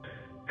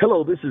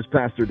Hello, this is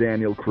Pastor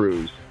Daniel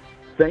Cruz.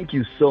 Thank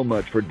you so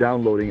much for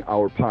downloading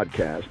our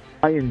podcast.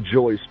 I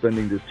enjoy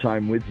spending this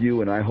time with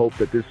you, and I hope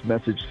that this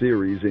message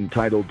series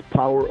entitled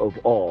Power of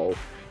All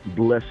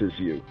blesses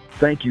you.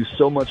 Thank you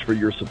so much for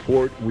your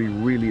support. We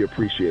really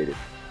appreciate it.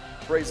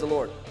 Praise the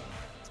Lord.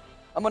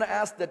 I'm going to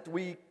ask that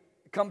we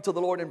come to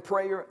the Lord in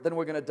prayer, then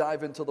we're going to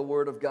dive into the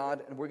Word of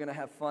God, and we're going to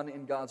have fun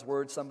in God's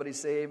Word. Somebody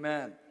say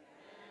amen.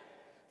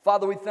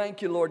 Father, we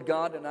thank you, Lord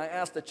God, and I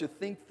ask that you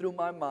think through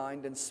my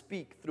mind and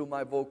speak through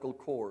my vocal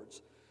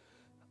cords.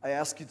 I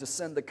ask you to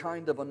send the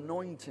kind of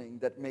anointing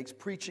that makes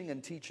preaching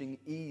and teaching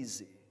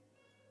easy.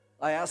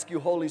 I ask you,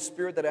 Holy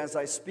Spirit, that as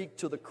I speak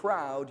to the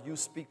crowd, you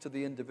speak to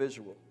the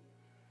individual.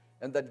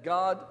 And that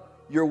God,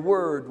 your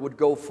word would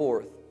go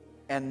forth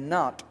and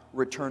not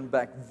return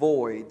back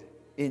void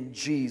in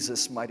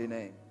Jesus' mighty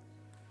name.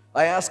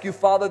 I ask you,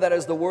 Father, that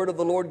as the word of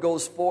the Lord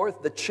goes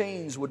forth, the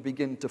chains would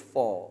begin to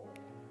fall.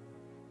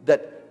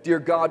 That, dear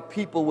God,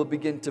 people will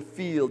begin to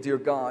feel, dear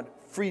God,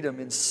 freedom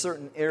in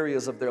certain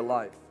areas of their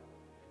life.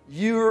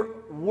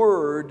 Your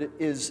word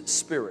is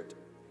spirit,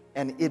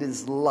 and it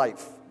is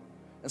life.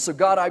 And so,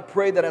 God, I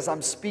pray that as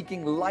I'm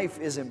speaking, life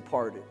is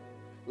imparted.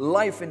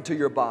 Life into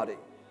your body.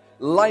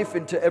 Life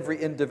into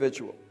every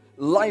individual.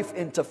 Life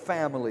into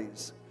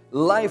families.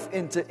 Life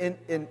into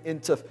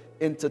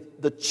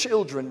the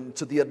children,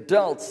 to the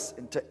adults,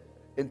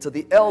 into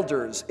the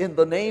elders. In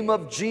the name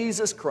of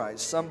Jesus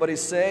Christ. Somebody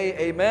say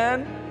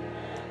amen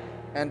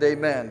and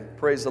amen.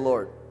 Praise the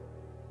Lord.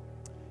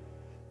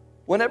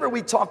 Whenever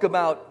we talk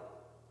about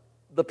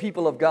the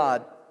people of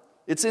God,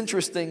 it's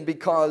interesting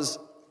because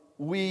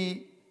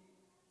we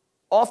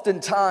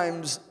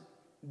oftentimes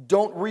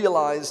don't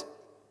realize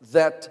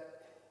that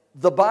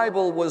the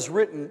Bible was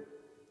written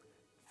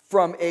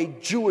from a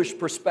Jewish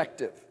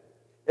perspective.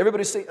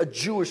 Everybody say a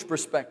Jewish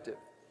perspective.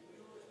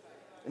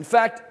 In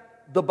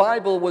fact, the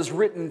Bible was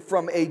written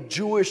from a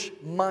Jewish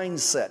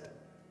mindset.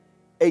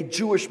 A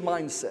Jewish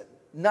mindset.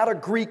 Not a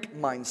Greek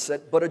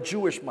mindset, but a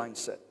Jewish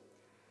mindset.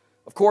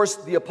 Of course,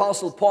 the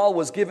Apostle Paul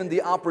was given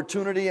the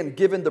opportunity and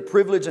given the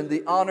privilege and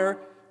the honor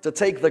to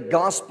take the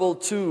gospel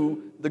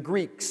to the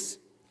Greeks.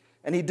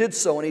 And he did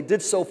so, and he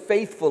did so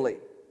faithfully.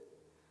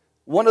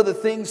 One of the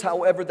things,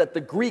 however, that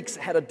the Greeks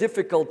had a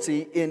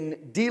difficulty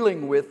in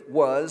dealing with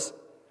was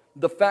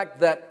the fact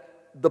that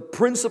the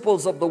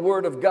principles of the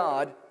Word of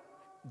God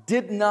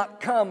did not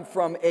come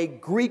from a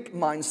Greek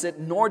mindset,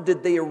 nor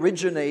did they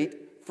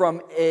originate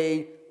from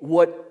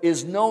what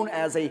is known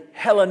as a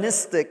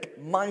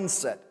Hellenistic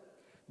mindset,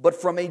 but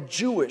from a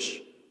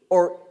Jewish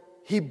or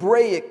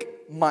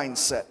Hebraic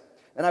mindset.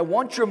 And I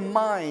want your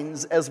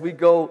minds as we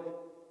go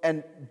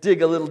and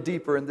dig a little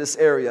deeper in this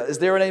area. Is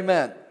there an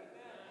amen?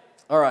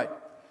 All right.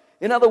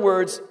 In other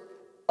words,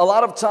 a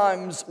lot of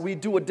times we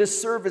do a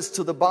disservice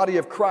to the body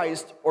of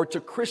Christ or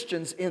to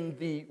Christians in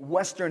the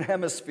Western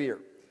Hemisphere.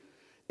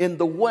 In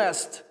the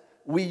West,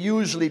 we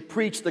usually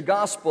preach the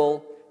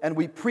gospel and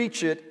we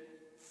preach it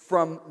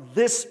from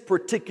this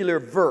particular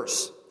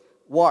verse.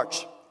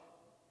 Watch.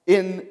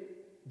 In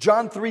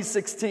John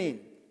 3:16.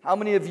 How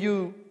many of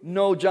you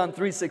know John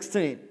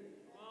 3:16?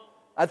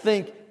 I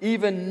think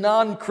even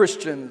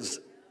non-Christians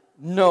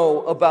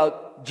know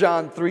about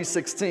John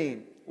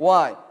 3:16.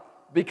 Why?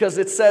 Because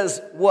it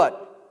says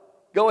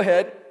what? Go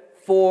ahead.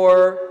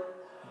 For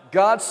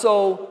God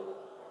so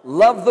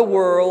loved the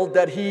world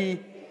that He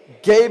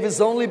gave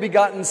His only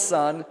begotten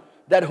Son,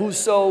 that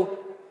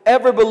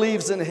whosoever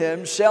believes in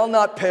Him shall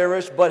not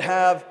perish but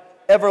have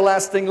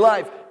everlasting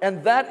life.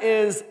 And that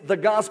is the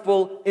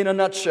gospel in a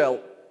nutshell.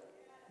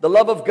 The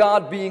love of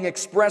God being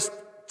expressed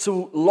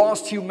to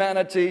lost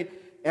humanity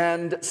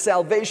and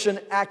salvation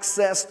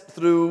accessed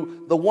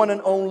through the one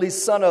and only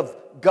Son of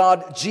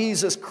God,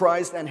 Jesus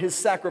Christ, and His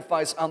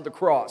sacrifice on the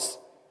cross.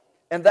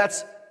 And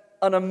that's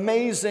an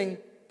amazing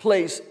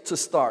place to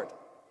start.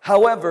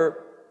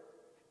 However,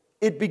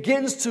 it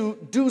begins to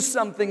do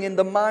something in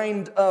the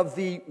mind of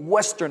the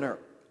Westerner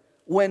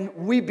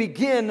when we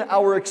begin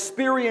our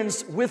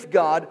experience with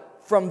God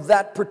from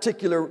that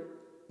particular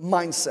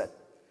mindset.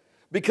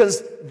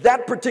 Because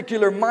that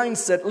particular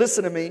mindset,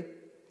 listen to me,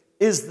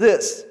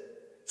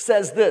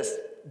 says this,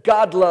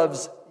 God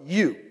loves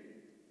you.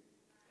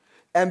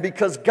 And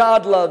because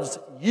God loves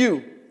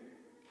you,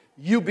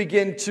 you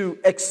begin to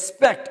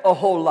expect a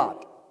whole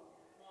lot.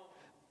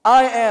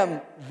 I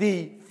am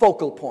the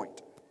focal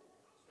point.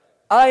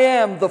 I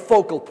am the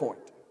focal point.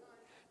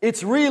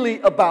 It's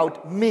really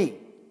about me.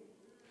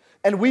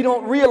 And we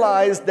don't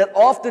realize that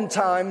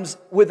oftentimes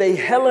with a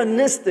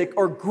Hellenistic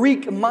or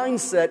Greek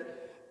mindset,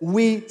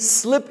 we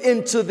slip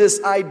into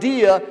this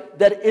idea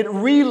that it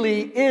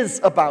really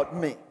is about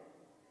me.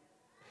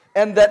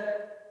 And that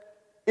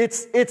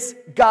it's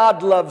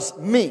God loves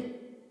me.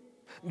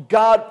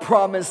 God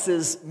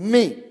promises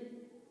me.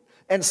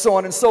 And so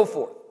on and so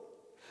forth.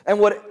 And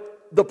what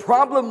the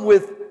problem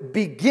with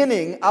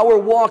beginning our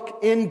walk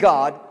in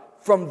God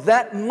from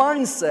that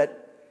mindset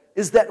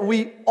is that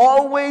we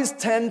always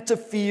tend to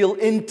feel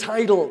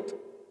entitled.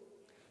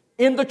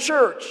 In the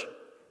church,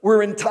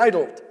 we're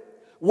entitled.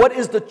 What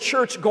is the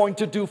church going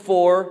to do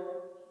for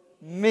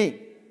me?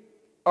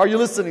 Are you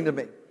listening to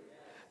me?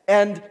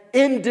 And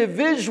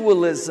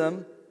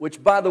individualism,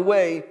 which by the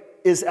way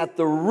is at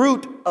the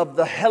root of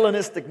the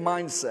Hellenistic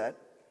mindset,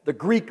 the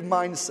Greek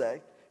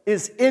mindset,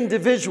 is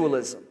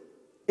individualism.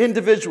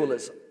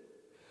 Individualism.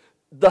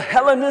 The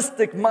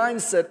Hellenistic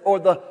mindset or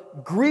the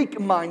Greek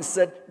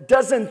mindset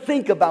doesn't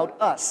think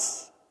about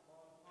us.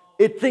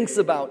 It thinks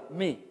about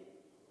me.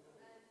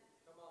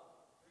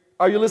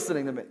 Are you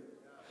listening to me?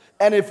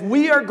 And if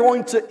we are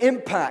going to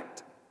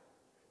impact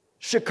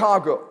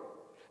Chicago,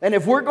 and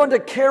if we're going to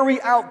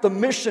carry out the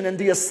mission and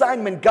the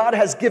assignment God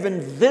has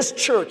given this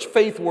church,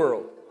 Faith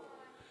World,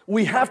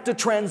 we have to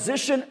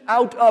transition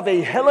out of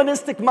a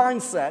Hellenistic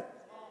mindset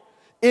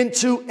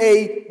into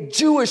a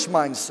Jewish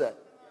mindset.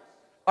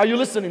 Are you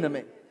listening to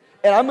me?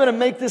 And I'm going to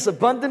make this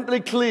abundantly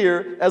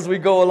clear as we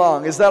go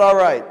along. Is that all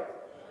right?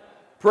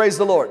 Praise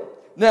the Lord.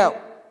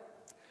 Now,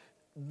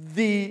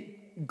 the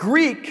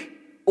Greek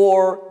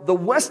or the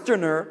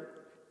Westerner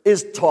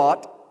is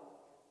taught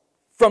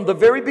from the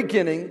very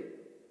beginning,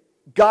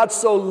 God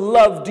so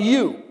loved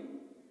you.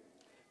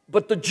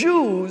 But the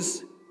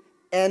Jews,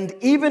 and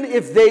even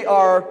if they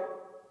are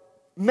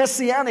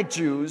Messianic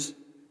Jews,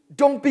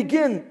 don't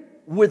begin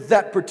with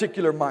that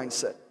particular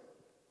mindset.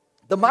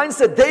 The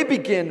mindset they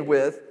begin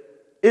with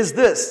is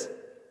this.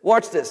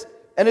 Watch this.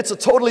 And it's a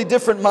totally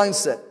different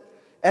mindset.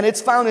 And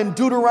it's found in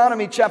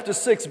Deuteronomy chapter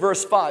 6,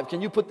 verse 5.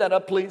 Can you put that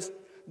up, please?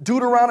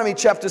 Deuteronomy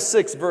chapter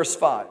 6, verse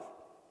 5.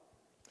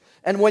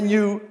 And when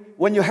you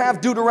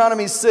have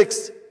Deuteronomy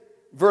 6,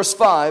 verse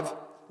 5,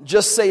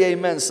 just say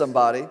amen,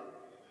 somebody.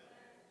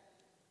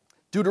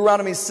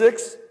 Deuteronomy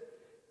 6,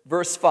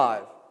 verse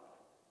 5.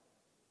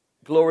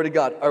 Glory to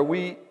God. Are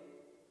we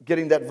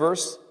getting that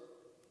verse?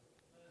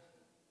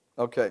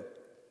 Okay.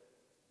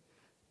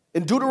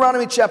 In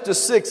Deuteronomy chapter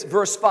 6,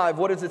 verse 5,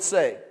 what does it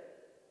say?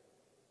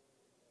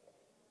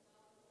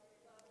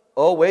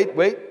 Oh, wait.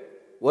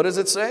 What does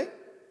it say?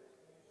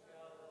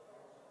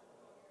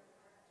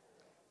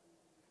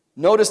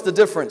 Notice the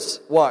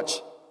difference.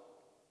 Watch.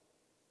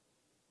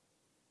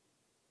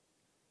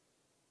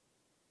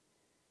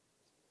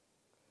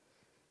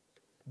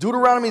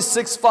 Deuteronomy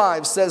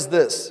 6:5 says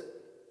this.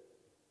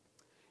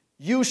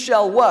 You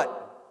shall what?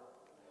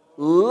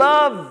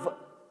 Love.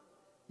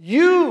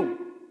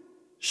 You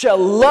shall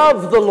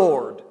love the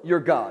Lord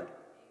your God.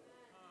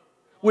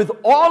 With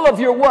all of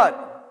your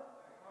what?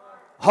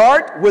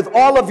 Heart. With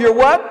all of your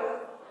what?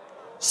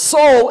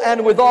 Soul.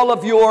 And with all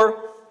of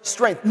your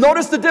strength.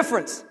 Notice the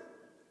difference.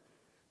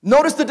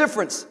 Notice the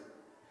difference.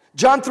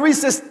 John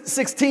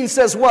 3:16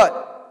 says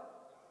what?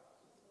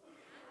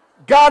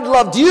 God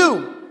loved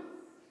you.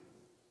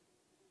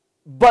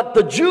 But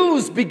the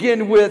Jews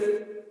begin with,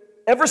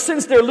 ever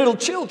since they're little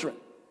children,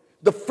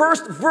 the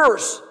first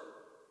verse,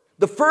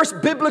 the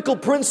first biblical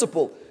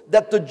principle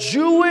that the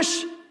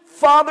Jewish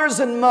fathers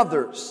and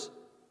mothers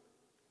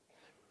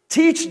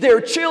teach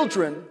their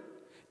children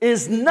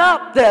is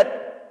not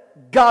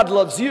that God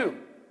loves you.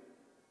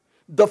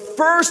 The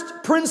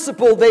first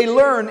principle they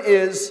learn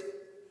is,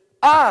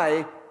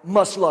 I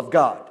must love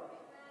God.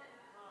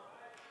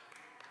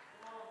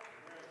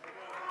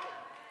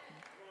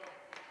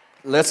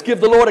 Let's give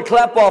the Lord a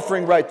clap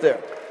offering right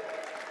there.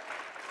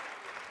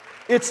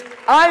 It's,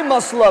 I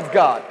must love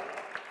God.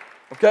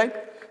 Okay?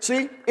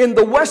 See, with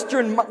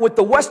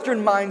the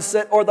Western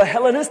mindset or the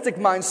Hellenistic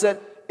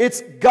mindset,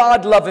 it's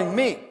God loving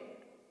me.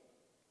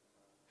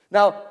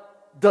 Now,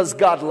 does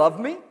God love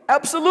me?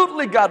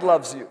 Absolutely, God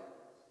loves you.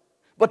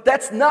 But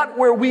that's not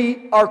where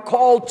we are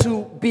called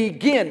to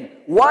begin.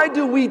 Why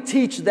do we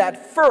teach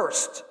that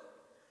first?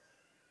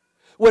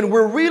 When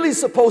we're really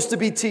supposed to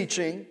be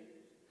teaching,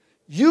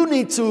 you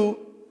need to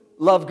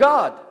love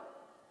God.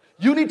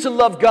 You need to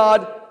love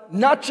God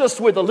not just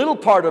with a little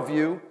part of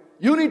you.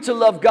 You need to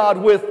love God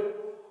with,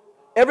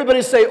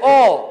 everybody say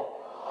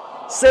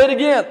all. Say it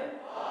again.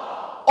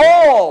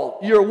 All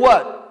your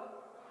what?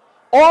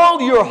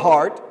 All your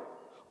heart,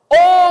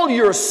 all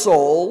your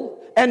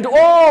soul, and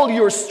all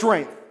your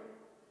strength.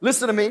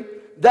 Listen to me.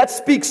 That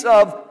speaks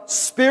of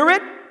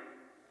spirit,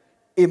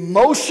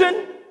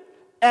 emotion,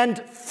 and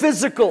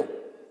physical.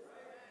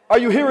 Are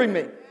you hearing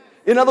me?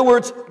 In other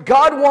words,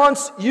 God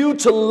wants you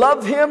to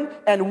love Him,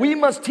 and we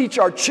must teach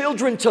our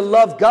children to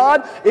love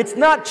God. It's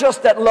not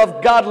just that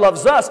God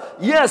loves us.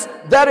 Yes,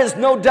 that is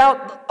no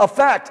doubt a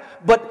fact.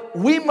 But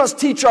we must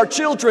teach our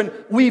children,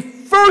 we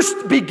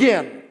first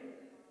begin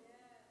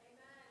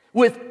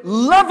with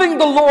loving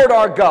the Lord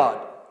our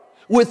God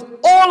with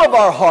all of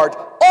our heart,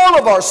 all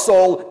of our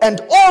soul,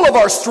 and all of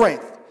our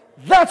strength.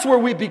 That's where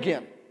we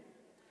begin.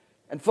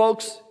 And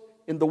folks,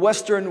 in the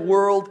Western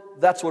world,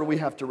 that's what we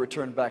have to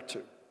return back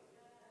to.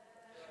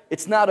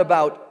 It's not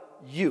about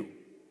you.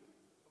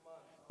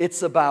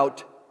 It's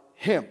about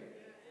Him.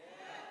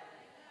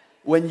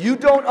 When you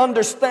don't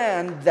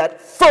understand that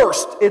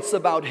first it's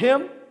about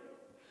Him,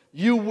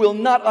 you will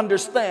not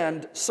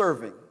understand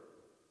serving.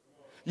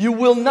 You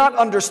will not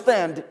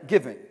understand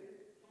giving.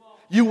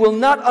 You will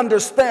not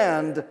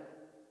understand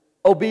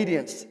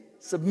obedience,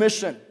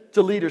 submission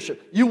to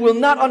leadership. You will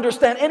not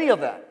understand any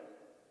of that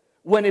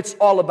when it's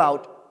all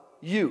about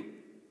you.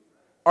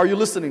 Are you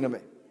listening to me?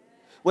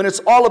 When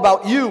it's all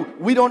about you,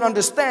 we don't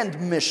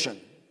understand mission.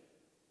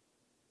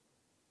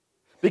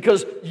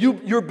 Because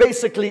you're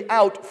basically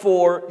out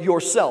for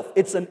yourself.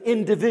 It's an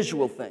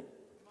individual thing.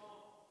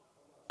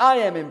 I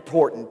am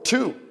important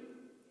too.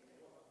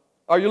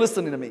 Are you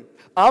listening to me?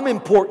 I'm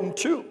important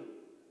too.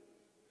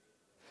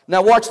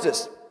 Now watch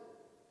this.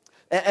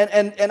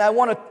 And I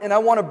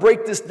want to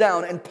break this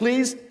down. And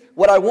please,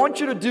 what I want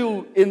you to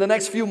do in the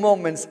next few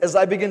moments as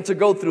I begin to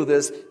go through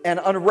this and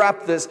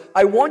unwrap this,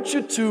 I want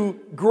you to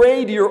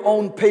grade your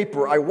own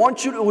paper. I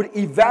want you to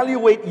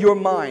evaluate your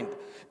mind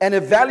and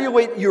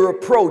evaluate your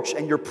approach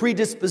and your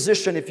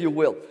predisposition, if you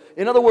will.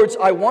 In other words,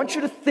 I want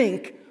you to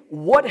think,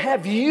 what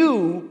have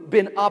you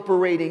been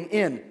operating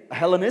in? A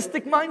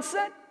Hellenistic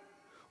mindset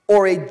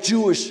or a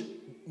Jewish,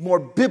 more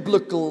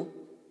biblical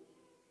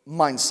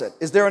mindset?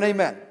 Is there an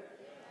amen?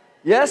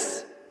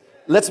 Yes?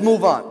 Let's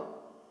move on.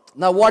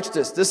 Now watch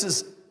this. This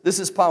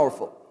is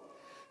powerful.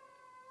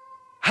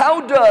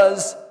 How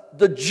does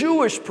the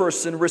Jewish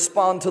person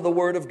respond to the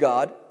Word of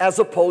God as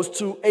opposed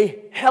to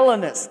a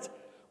Hellenist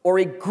or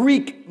a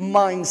Greek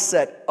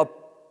mindset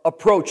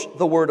approach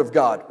the Word of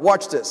God?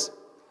 Watch this.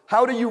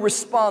 How do you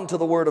respond to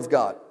the Word of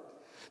God?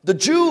 The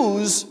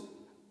Jews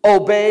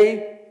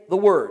obey the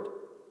Word.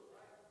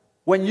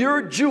 When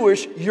you're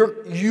Jewish,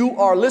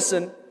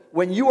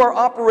 when you are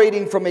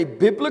operating from a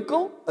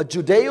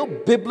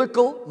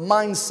Judeo-biblical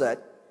mindset,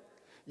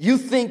 you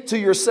think to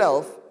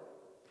yourself,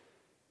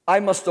 I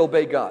must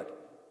obey God.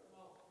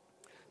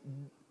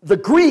 The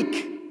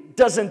Greek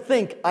doesn't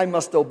think I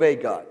must obey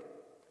God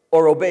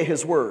or obey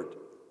His Word.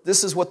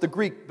 This is what the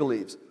Greek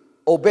believes.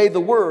 Obey the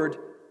Word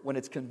when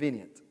it's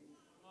convenient.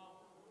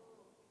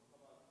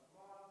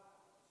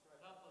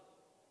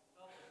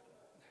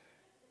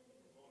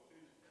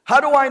 How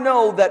do I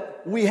know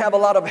that we have a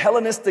lot of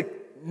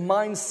Hellenistic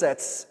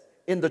mindsets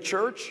in the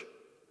church?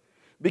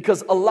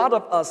 Because a lot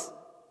of us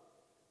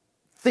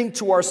think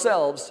to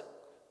ourselves,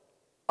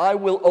 I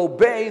will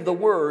obey the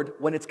Word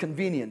when it's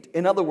convenient.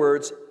 In other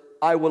words,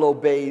 I will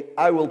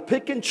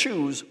pick and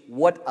choose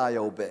what I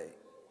obey.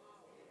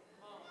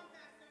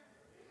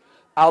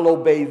 I'll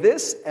obey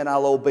this and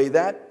I'll obey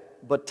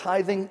that, but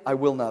tithing I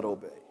will not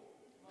obey.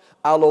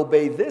 I'll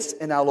obey this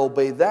and I'll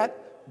obey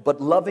that,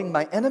 but loving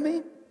my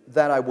enemy,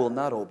 that I will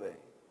not obey.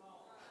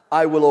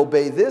 I will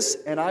obey this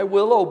and I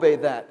will obey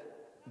that,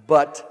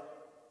 but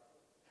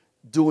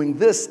doing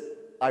this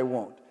I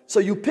won't. So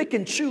you pick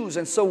and choose,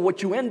 and so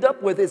what you end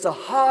up with is a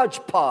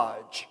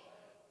hodgepodge.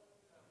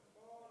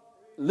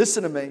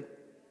 Listen to me.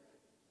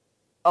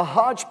 A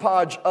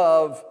hodgepodge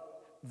of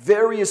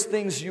various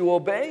things you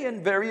obey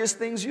and various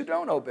things you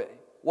don't obey.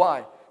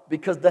 Why?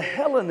 Because the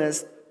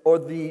Hellenist or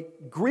the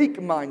Greek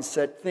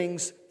mindset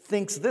thinks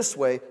this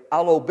way: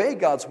 I'll obey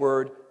God's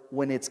Word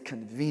when it's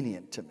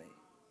convenient to me.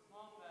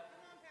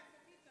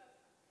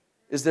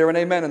 Is there an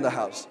amen in the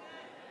house?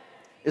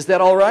 Is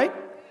that all right?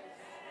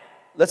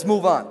 Let's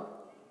move on.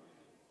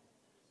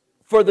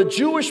 For the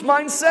Jewish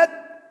mindset,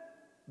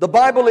 the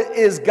Bible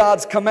is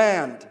God's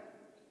command.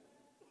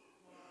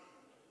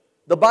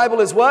 The Bible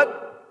is what?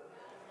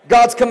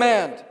 God's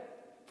command.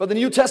 For the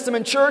New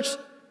Testament church,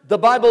 the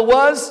Bible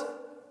was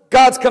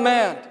God's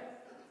command.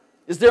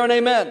 Is there an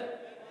amen?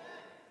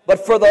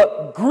 But for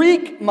the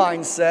Greek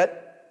mindset,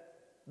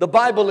 the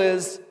Bible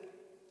is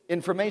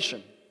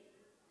information.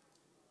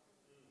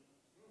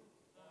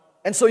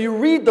 And so you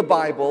read the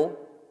Bible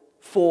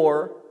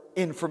for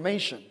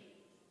information.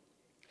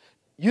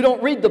 You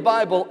don't read the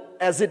Bible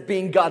as it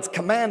being God's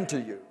command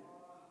to you.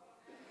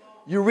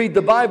 You read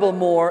the Bible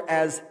more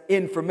as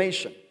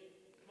information.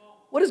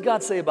 What does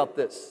God say about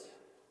this?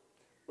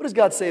 What does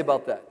God say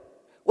about that?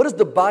 What does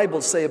the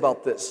Bible say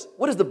about this?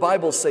 What does the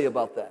Bible say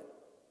about that?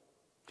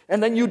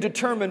 And then you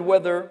determine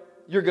whether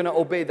you're going to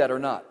obey that or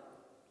not.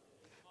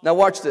 Now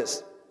watch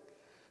this.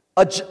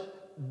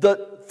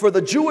 For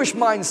the Jewish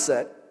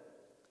mindset,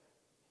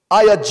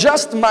 I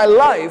adjust my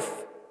life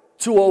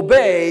to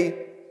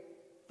obey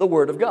the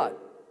Word of God.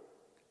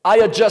 I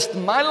adjust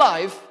my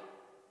life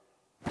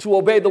to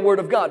obey the Word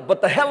of God.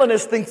 But the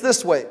Hellenist thinks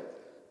this way: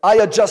 I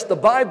adjust the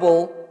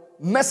Bible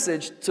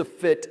message to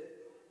fit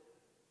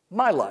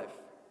my life.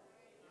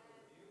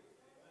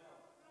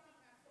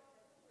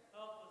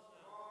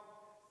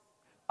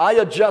 I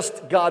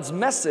adjust God's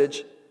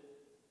message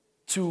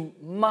to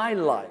my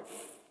life.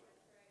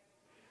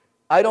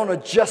 I don't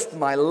adjust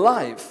my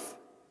life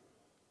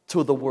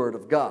to the Word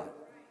of God.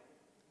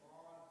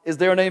 Is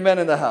there an amen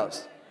in the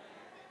house?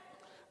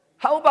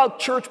 How about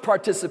church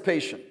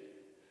participation?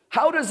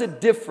 How does it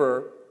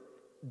differ,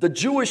 the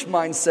Jewish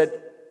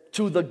mindset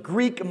to the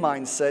Greek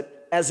mindset,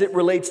 as it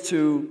relates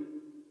to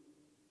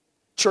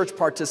church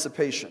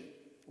participation?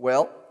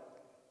 Well,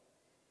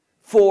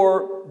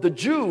 for the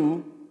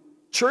Jew,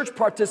 church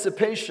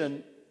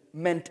participation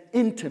meant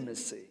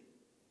intimacy,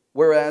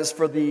 whereas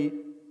for the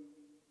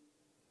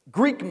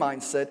Greek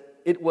mindset,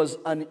 it was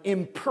an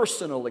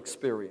impersonal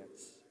experience.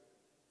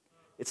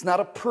 It's not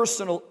a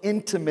personal,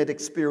 intimate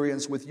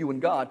experience with you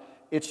and God.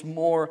 It's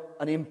more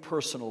an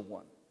impersonal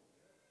one.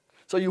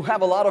 So you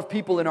have a lot of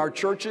people in our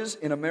churches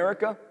in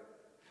America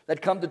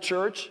that come to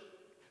church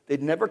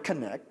They'd never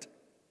connect.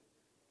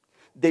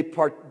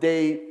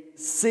 They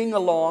sing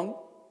along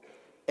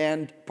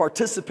and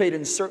participate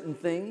in certain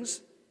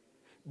things,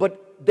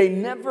 but they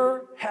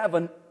never have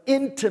an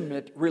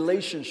intimate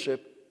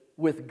relationship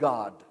with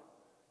God.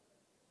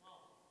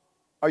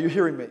 Are you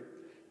hearing me?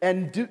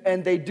 And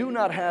they do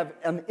not have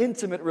an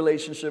intimate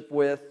relationship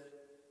with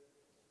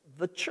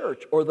the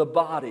church or the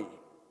body.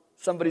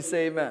 Somebody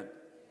say amen.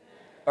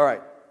 All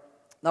right.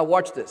 Now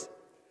watch this.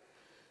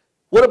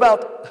 What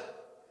about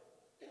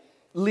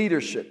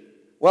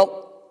leadership?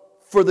 Well,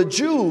 for the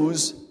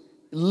Jews,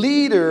 the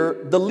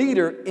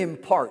leader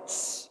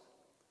imparts.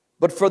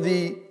 But for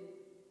the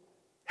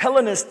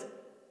Hellenist,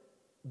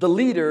 the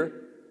leader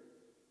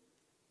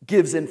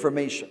gives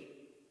information.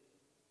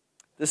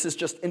 This is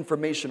just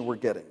information we're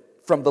getting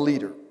from the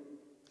leader.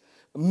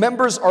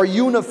 Members are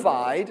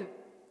unified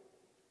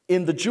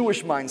in the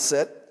Jewish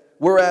mindset,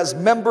 whereas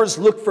members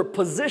look for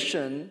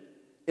position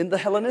in the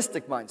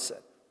Hellenistic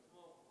mindset.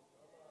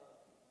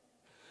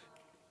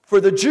 For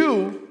the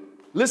Jew,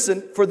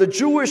 listen, for the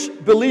Jewish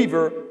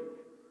believer,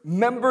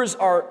 members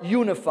are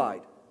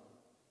unified.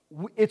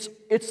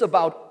 It's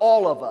about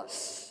all of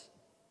us.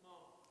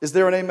 Is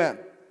there an amen?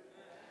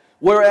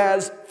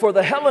 Whereas for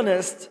the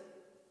Hellenist,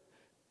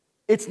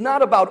 it's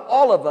not about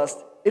all of us,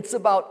 it's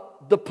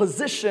about the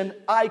position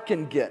I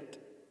can get,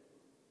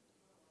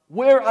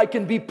 where I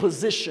can be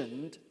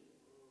positioned,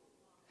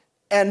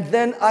 and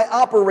then I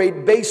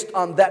operate based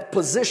on that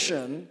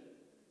position,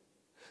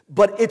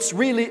 but it's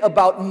really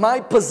about my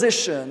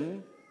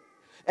position,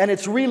 and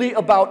it's really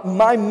about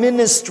my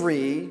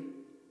ministry,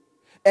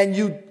 and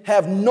you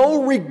have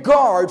no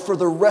regard for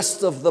the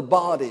rest of the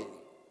body.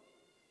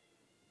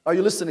 Are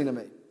you listening to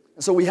me?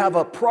 And so we have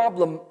a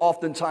problem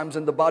oftentimes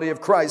in the body of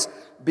Christ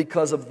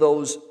because of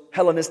those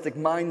Hellenistic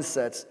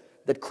mindsets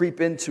that creep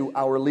into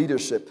our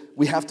leadership.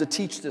 We have to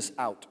teach this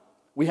out.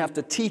 We have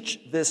to teach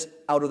this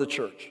out of the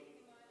church.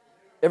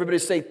 Everybody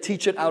say,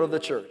 teach it out of the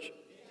church.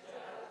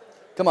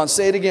 Come on,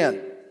 say it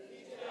again.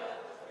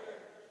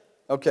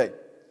 Okay.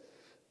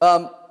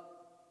 What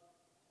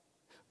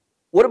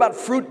about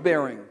fruit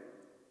bearing?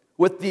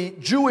 With the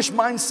Jewish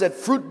mindset,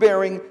 fruit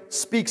bearing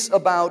speaks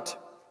about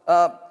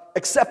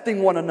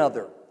accepting one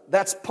another.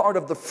 That's part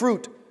of the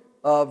fruit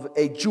of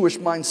a Jewish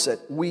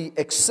mindset. We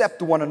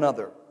accept one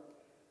another.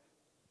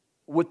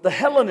 With the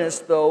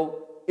Hellenist,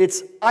 though,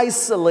 it's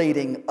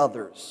isolating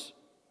others.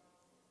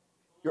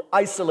 You're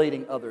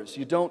isolating others.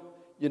 You don't,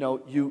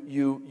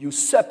 you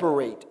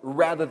separate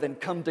rather than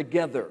come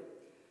together.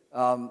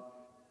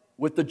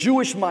 With the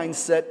Jewish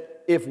mindset,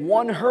 if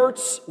one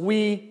hurts,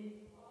 we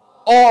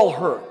all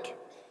hurt.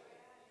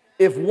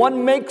 If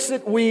one makes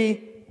it,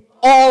 we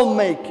all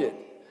make it.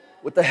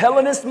 With the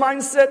Hellenist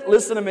mindset,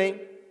 listen to me,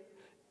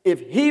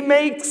 if he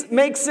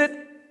makes it,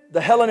 the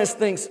Hellenist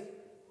thinks,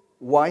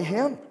 why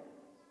him?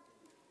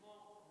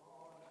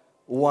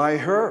 Why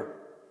her?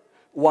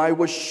 Why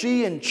was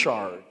she in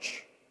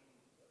charge?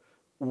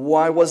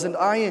 Why wasn't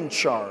I in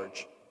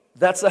charge?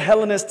 That's a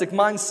Hellenistic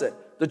mindset.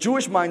 The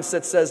Jewish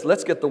mindset says,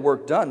 let's get the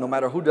work done no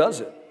matter who does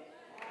it.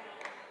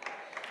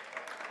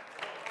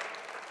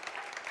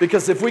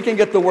 Because if we can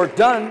get the work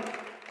done,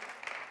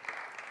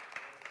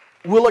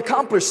 we'll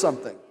accomplish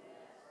something.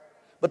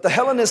 But the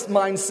Hellenist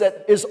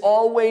mindset is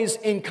always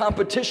in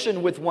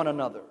competition with one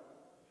another.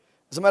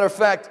 As a matter of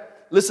fact,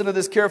 listen to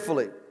this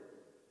carefully.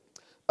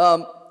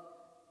 The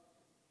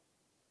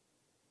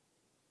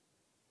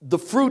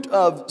fruit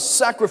of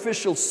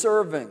sacrificial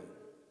serving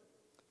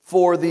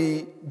for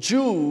the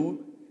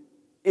Jew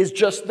is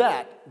just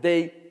that.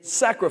 They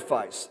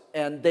sacrifice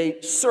and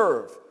they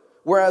serve.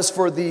 Whereas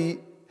for the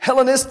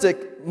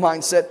Hellenistic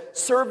mindset,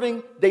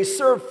 they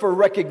serve for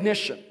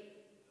recognition.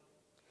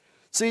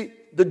 See,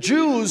 the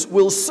Jews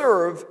will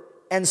serve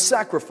and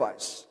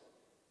sacrifice.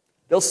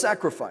 They'll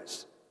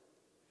sacrifice.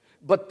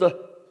 But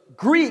the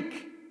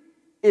Greek,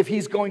 if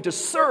he's going to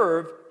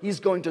serve,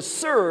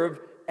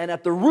 and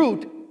at the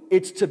root,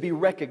 it's to be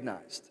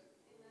recognized.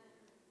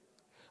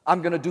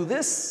 I'm going to do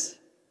this,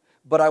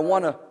 but I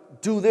want to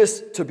do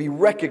this to be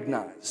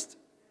recognized.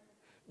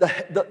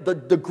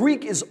 The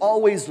Greek is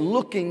always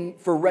looking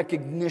for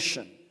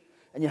recognition.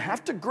 And you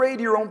have to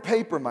grade your own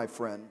paper, my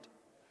friend.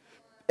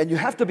 And you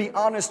have to be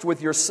honest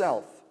with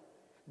yourself.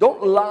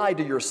 Don't lie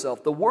to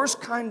yourself. The worst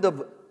kind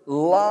of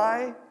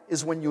lie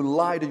is when you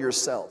lie to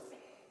yourself.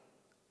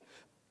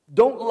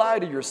 Don't lie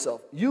to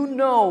yourself. You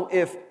know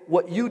if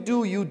what you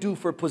do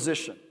for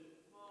position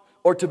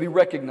or to be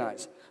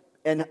recognized.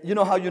 And you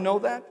know how you know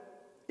that?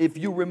 If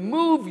you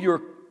remove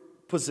your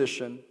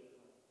position,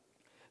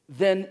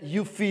 then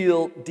you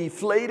feel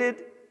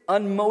deflated,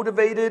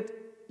 unmotivated,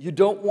 you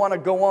don't want to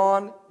go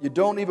on, you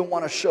don't even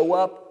want to show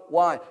up.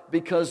 Why?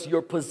 Because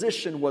your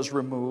position was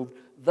removed,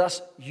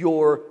 thus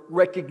your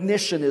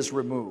recognition is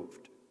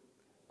removed.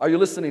 Are you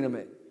listening to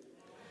me?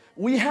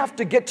 We have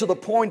to get to the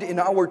point in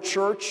our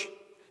church,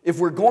 if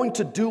we're going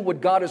to do what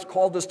God has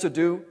called us to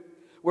do,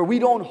 where we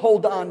don't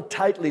hold on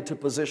tightly to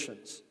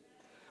positions.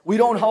 We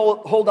don't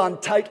hold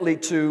on tightly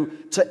to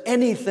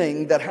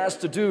anything that has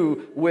to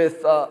do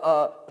with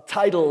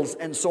titles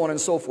and so on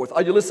and so forth.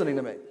 Are you listening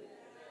to me?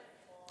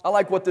 I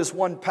like what this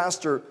one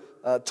pastor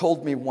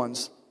told me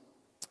once.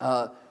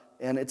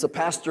 And it's a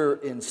pastor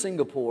in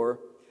Singapore.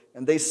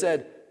 And they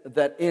said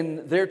that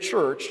in their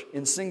church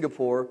in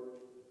Singapore,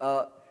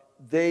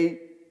 they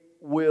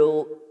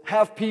will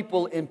have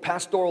people in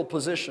pastoral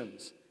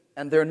positions.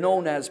 And they're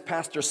known as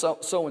Pastor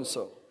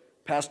so-and-so.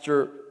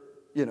 Pastor,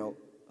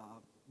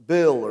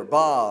 Bill or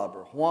Bob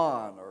or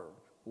Juan or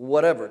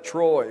whatever,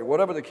 Troy, or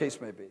whatever the case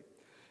may be.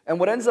 And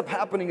what ends up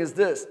happening is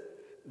this.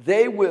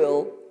 They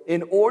will,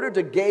 in order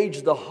to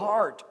gauge the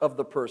heart of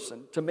the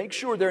person, to make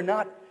sure they're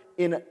not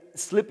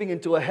slipping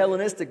into a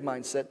Hellenistic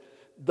mindset,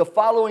 the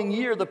following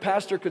year the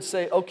pastor could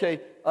say,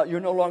 okay, you're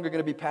no longer going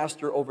to be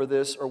pastor over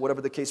this, or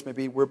whatever the case may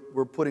be.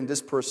 We're putting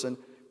this person,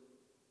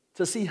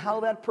 to see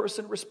how that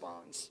person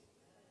responds.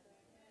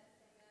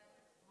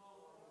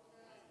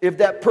 If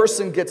that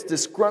person gets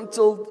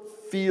disgruntled,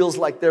 feels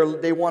like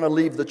they want to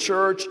leave the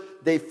church,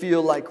 they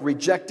feel like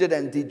rejected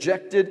and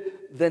dejected,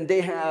 then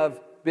they have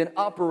been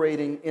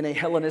operating in a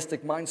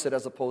Hellenistic mindset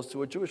as opposed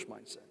to a Jewish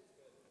mindset.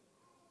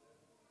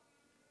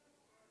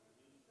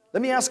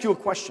 Let me ask you a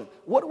question.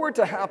 What were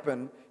to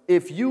happen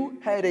if you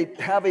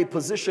have a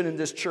position in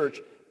this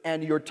church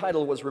and your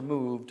title was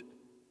removed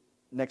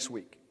next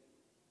week?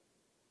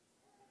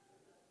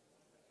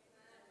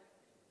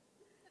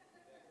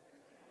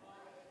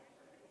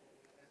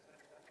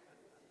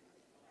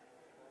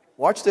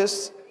 Watch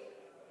this.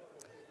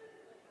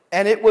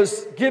 And it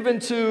was given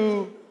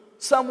to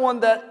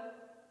someone that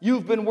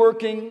you've been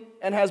working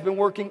and has been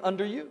working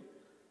under you.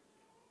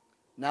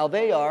 Now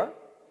they are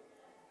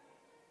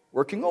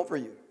working over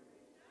you.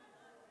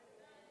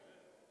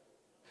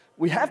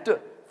 We have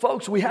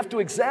to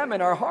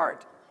examine our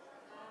heart.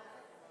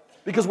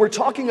 Because we're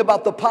talking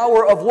about the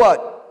power of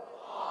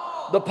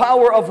what? The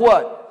power of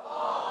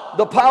what?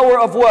 The power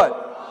of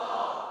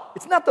what?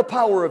 It's not the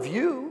power of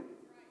you.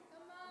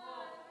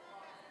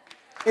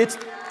 It's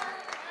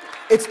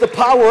the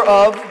power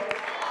of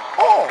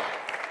all.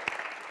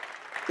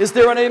 Is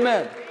there an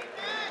amen?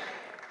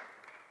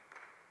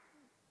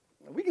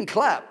 We can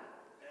clap.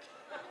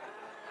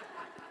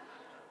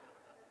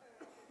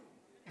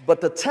 But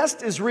the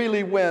test is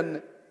really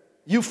when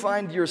you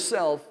find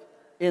yourself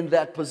in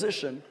that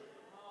position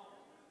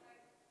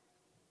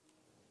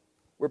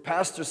where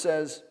pastor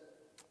says,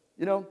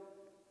 we're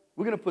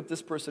going to put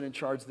this person in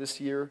charge this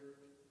year,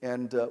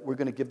 and we're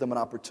going to give them an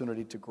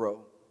opportunity to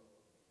grow.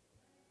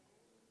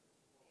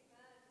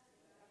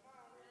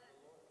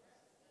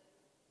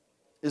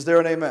 Is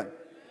there an amen?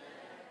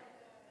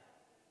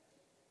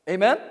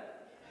 Amen?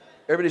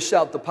 Everybody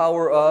shout, the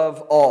power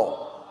of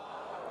all.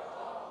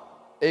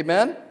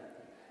 Amen?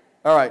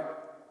 All right.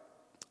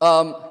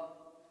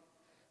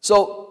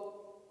 So,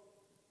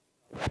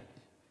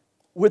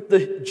 with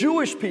the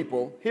Jewish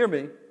people, hear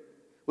me,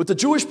 with the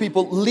Jewish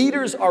people,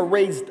 leaders are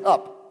raised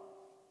up.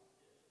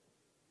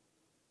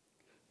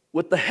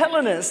 With the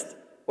Hellenist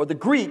or the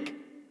Greek,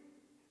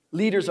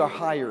 leaders are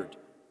hired.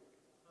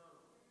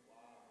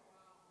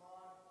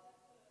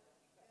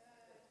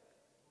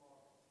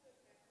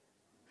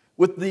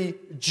 With the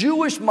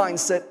Jewish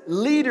mindset,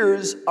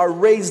 leaders are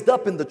raised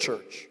up in the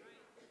church.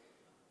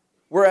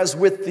 Whereas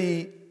with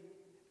the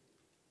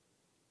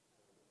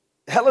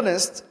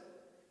Hellenist,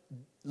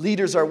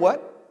 leaders are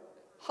what?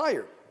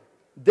 Hired.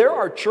 There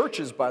are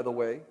churches, by the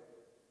way,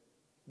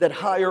 that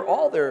hire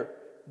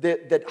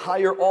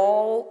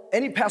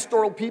any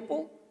pastoral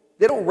people.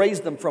 They don't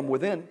raise them from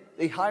within.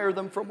 They hire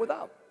them from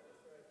without.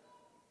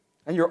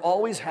 And you're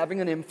always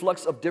having an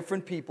influx of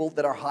different people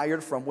that are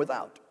hired from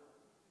without.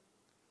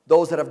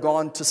 Those that have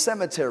gone to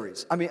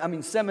seminaries.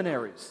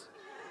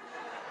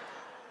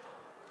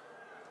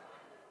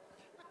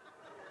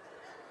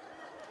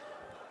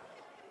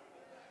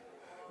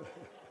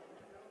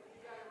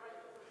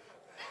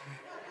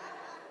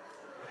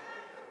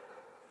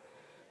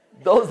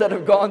 Those that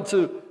have gone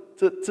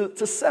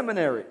to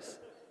seminaries.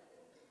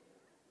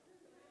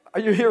 Are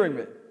you hearing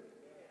me?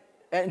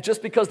 And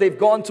just because they've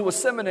gone to a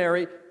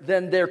seminary,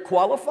 then they're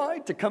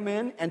qualified to come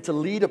in and to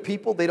lead a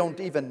people they don't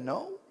even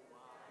know?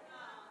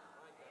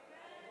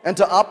 And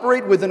to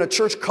operate within a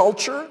church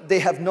culture they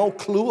have no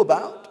clue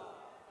about?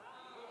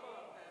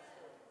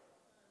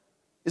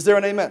 Is there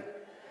an amen?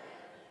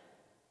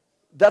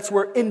 That's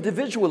where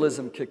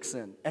individualism kicks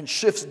in and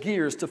shifts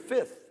gears to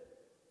fifth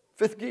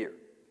gear.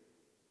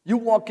 You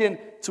walk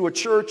into a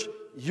church,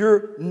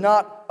 you're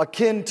not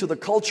akin to the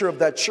culture of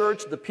that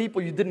church. The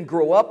people, you didn't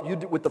grow up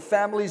with the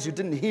families, you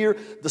didn't hear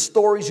the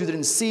stories, you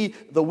didn't see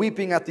the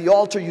weeping at the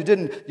altar, you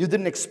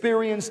didn't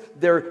experience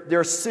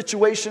their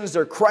situations,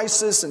 their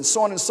crisis, and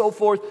so on and so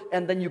forth,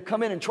 and then you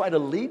come in and try to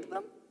lead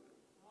them?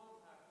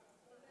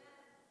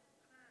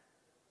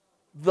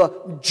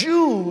 The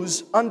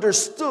Jews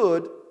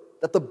understood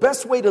that the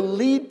best way to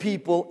lead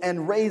people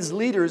and raise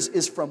leaders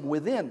is from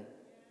within.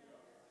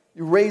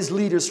 You raise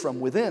leaders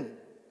from within.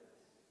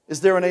 Is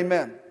there an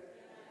amen?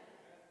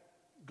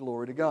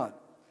 Glory to God.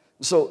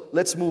 So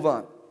let's move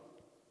on.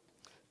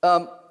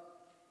 The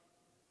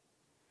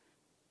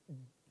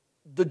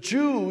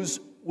Jews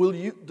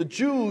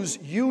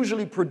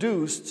usually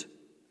produced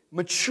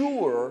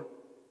mature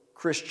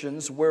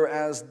Christians,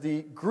 whereas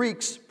the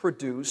Greeks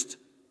produced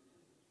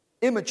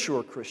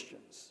immature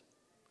Christians.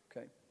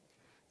 Okay?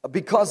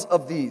 Because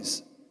of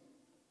these,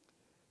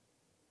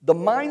 the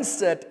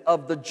mindset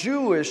of the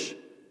Jewish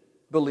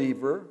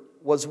believer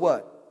was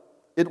what?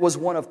 It was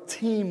one of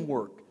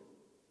teamwork.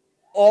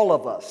 All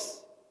of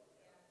us.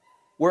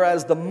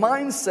 Whereas the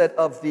mindset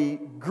of the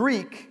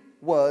Greek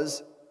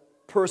was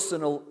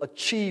personal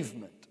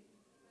achievement.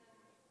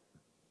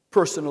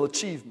 Personal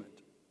achievement.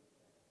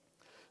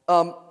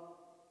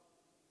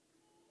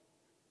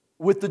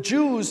 With the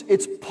Jews,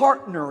 it's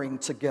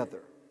partnering together.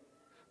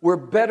 We're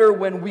better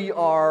when we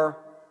are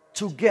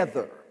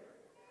together.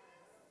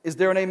 Is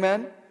there an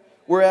amen?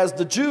 Whereas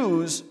the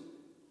Jews,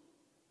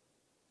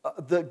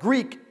 the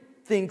Greek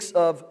thinks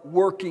of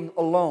working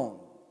alone.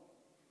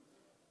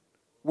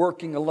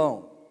 Working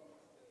alone.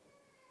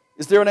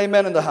 Is there an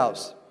amen in the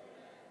house?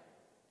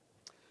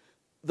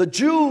 The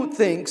Jew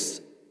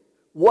thinks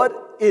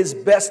what is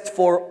best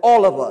for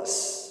all of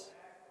us.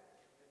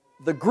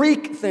 The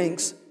Greek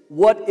thinks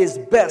what is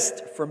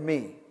best for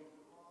me.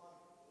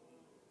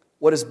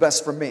 What is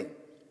best for me?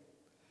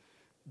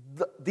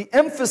 The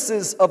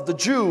emphasis of the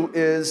Jew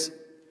is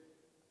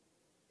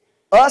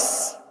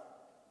us,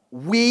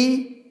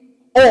 we,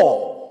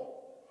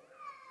 all.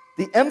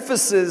 The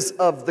emphasis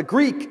of the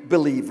Greek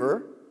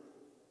believer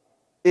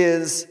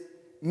is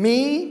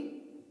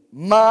me,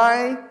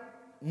 my,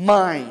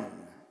 mine.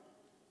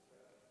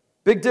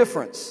 Big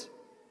difference.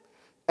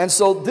 And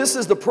so this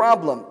is the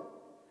problem.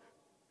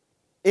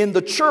 In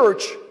the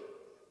church,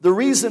 the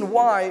reason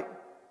why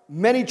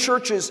many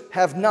churches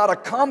have not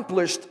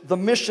accomplished the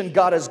mission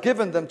God has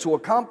given them to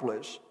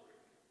accomplish,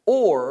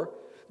 or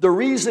the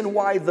reason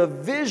why the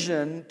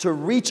vision to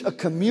reach a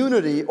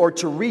community or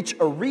to reach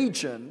a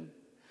region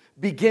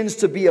begins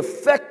to be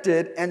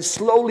affected and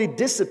slowly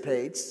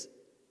dissipates,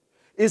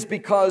 is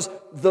because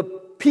the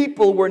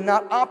people were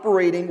not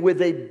operating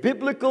with a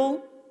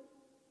biblical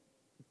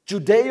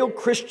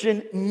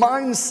Judeo-Christian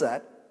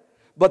mindset,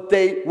 but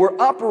they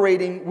were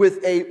operating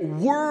with a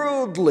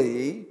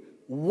worldly,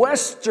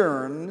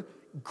 Western,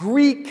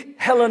 Greek,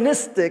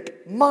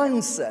 Hellenistic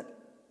mindset.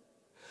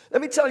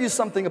 Let me tell you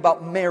something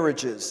about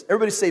marriages.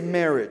 Everybody say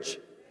marriage.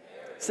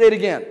 Say it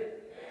again.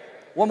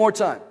 One more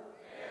time.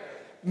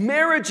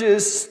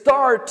 Marriages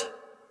start,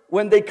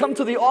 when they come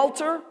to the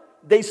altar,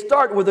 they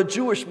start with a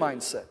Jewish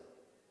mindset.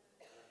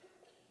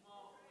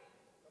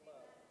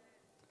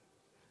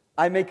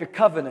 I make a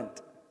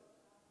covenant.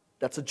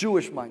 That's a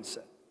Jewish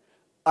mindset.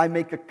 I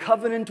make a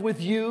covenant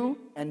with you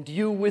and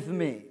you with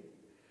me.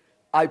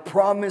 I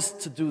promise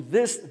to do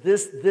this,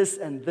 this, this,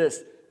 and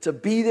this. To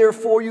be there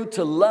for you,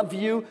 to love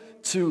you,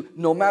 to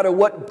no matter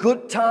what,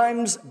 good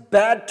times,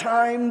 bad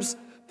times,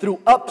 through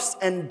ups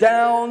and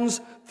downs,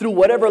 through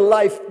whatever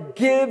life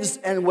gives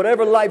and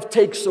whatever life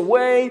takes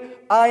away,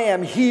 I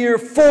am here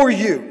for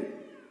you.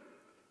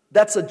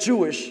 That's a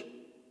Jewish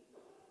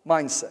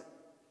mindset.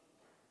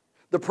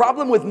 The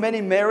problem with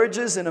many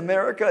marriages in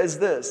America is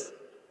this.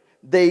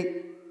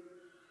 They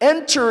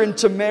enter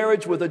into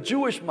marriage with a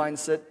Jewish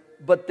mindset,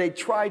 but they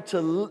try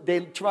to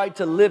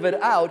live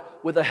it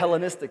out with a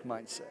Hellenistic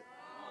mindset.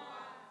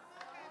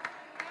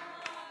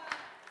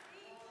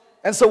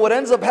 And so what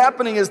ends up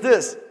happening is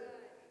this.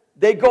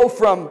 They go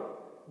from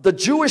the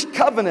Jewish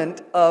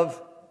covenant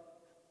of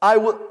I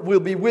will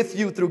be with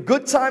you through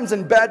good times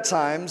and bad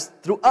times,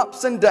 through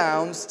ups and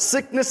downs,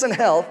 sickness and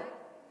health,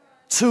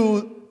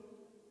 to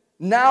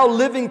now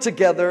living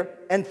together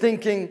and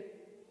thinking,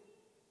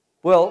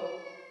 well,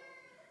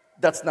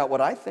 that's not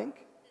what I think.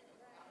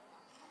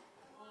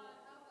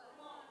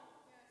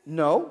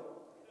 No,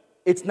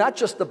 it's not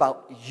just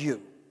about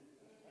you.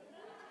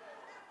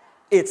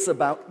 It's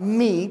about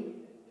me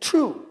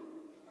too.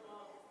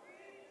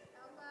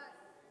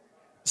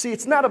 See,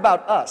 it's not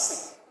about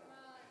us.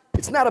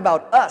 It's not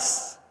about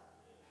us.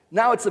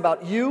 Now it's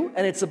about you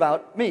and it's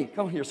about me.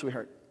 Come here,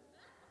 sweetheart.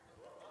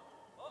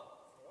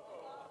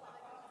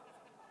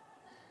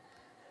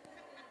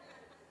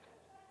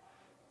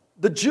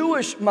 The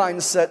Jewish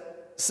mindset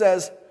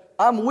says,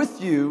 I'm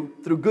with you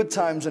through good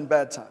times and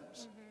bad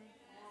times.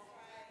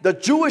 The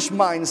Jewish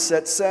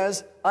mindset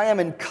says, I am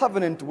in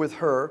covenant with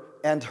her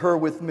and her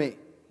with me.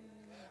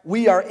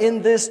 We are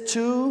in this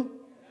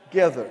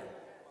together.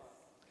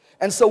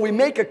 And so we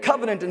make a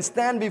covenant and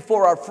stand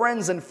before our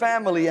friends and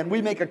family, and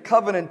we make a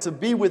covenant to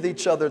be with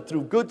each other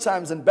through good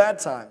times and bad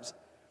times.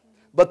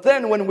 But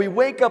then when we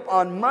wake up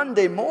on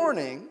Monday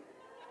morning,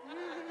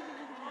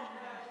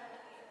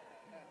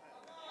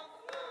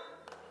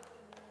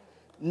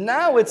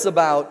 now it's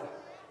about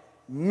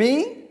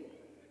me,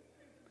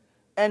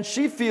 and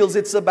she feels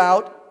it's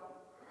about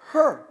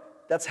her.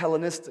 That's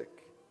Hellenistic.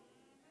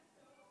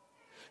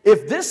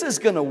 If this is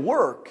going to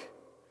work,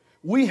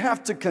 we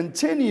have to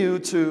continue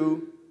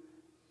to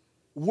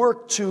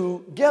work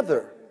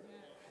together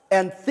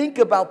and think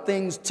about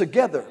things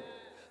together.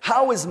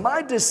 How is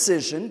my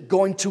decision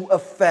going to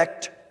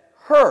affect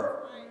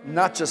her,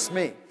 not just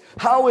me?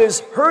 How is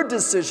her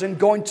decision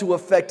going to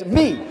affect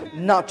me,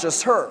 not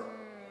just her?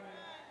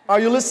 Are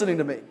you listening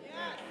to me?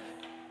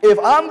 if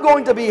I'm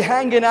going to be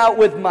hanging out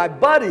with my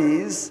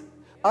buddies,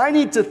 I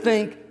need to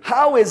think,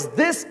 how is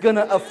this going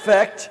to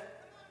affect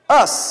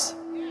us?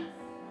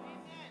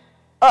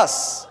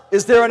 Us.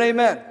 Is there an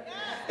amen?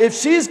 If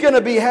she's going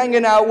to be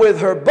hanging out with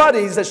her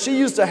buddies that she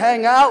used to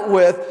hang out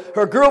with,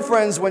 her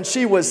girlfriends when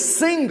she was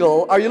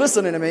single, are you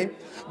listening to me?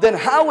 Then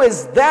how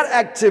is that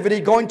activity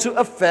going to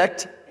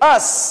affect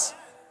us?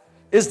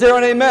 Is there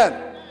an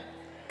amen?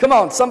 Come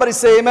on, somebody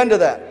say amen to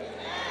that.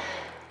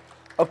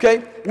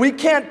 Okay? We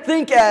can't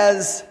think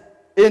as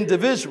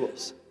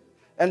individuals.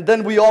 And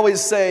then we always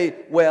say,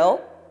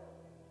 well,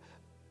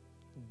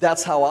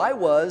 that's how I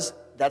was.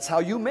 That's how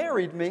you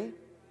married me.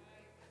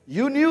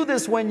 You knew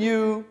this when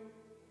you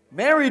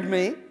married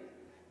me.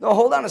 No,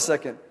 hold on a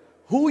second.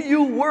 Who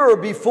you were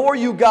before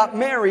you got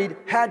married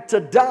had to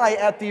die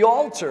at the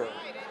altar.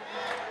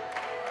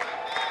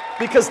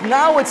 Because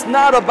now it's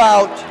not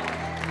about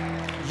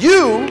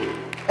you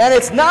and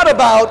it's not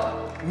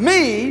about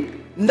me.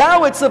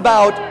 Now it's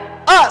about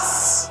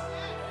us.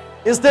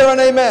 Is there an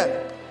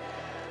amen?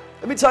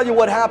 Let me tell you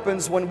what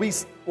happens when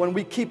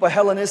we keep a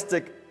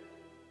Hellenistic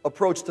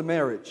approach to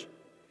marriage.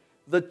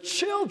 The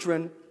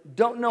children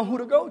don't know who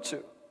to go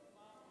to.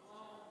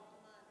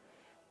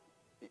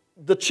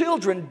 The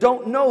children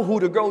don't know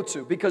who to go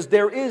to because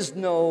there is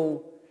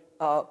no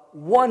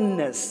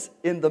oneness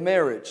in the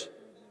marriage.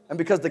 And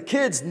because the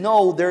kids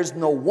know there's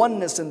no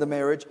oneness in the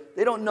marriage,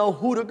 they don't know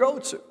who to go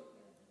to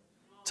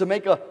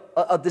make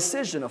a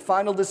decision, a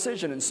final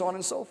decision, and so on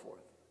and so forth.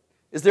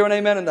 Is there an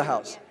amen in the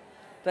house?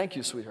 Thank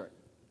you, sweetheart.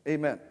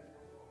 Amen.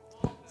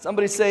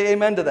 Somebody say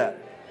amen to that.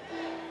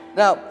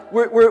 Now,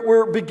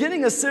 we're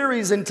beginning a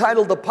series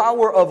entitled The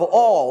Power of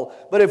All,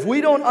 but if we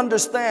don't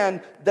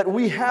understand that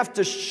we have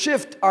to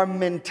shift our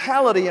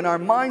mentality and our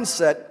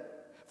mindset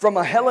from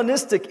a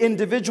Hellenistic,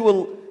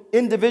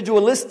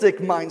 individualistic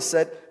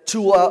mindset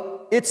to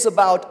it's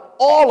about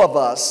all of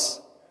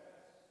us,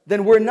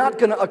 then we're not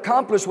going to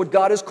accomplish what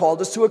God has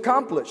called us to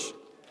accomplish.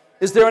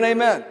 Is there an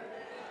amen?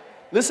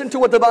 Listen to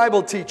what the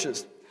Bible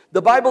teaches.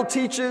 The Bible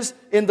teaches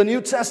in the New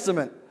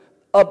Testament,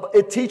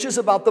 it teaches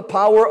about the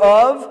power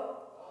of...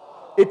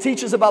 It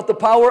teaches about the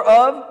power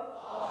of.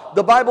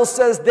 The Bible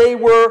says they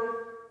were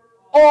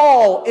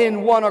all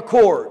in one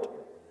accord.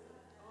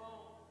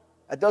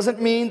 That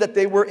doesn't mean that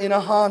they were in a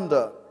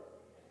Honda.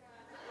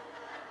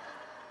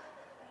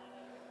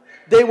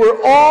 They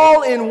were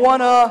all in one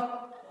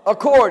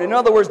accord. In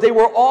other words, they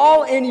were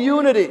all in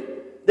unity.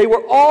 They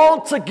were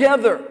all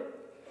together.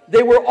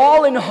 They were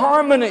all in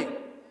harmony.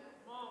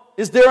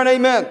 Is there an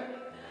amen?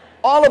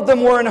 All of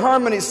them were in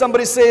harmony.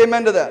 Somebody say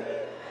amen to that.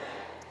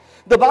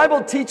 The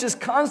Bible teaches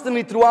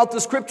constantly throughout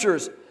the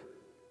scriptures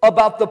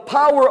about the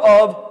power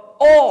of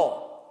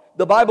all.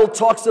 The Bible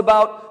talks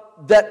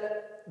about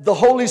that the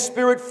Holy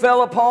Spirit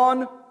fell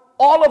upon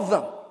all of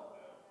them.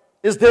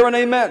 Is there an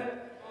amen?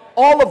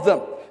 All of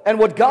them. And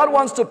what God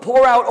wants to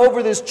pour out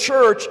over this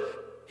church,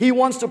 He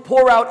wants to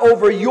pour out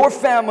over your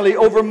family,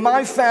 over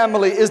my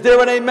family. Is there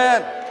an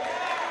amen?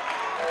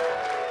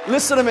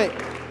 Listen to me.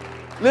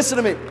 Listen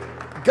to me.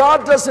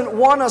 God doesn't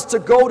want us to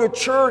go to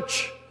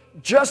church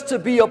just to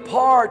be a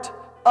part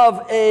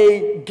of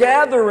a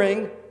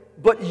gathering,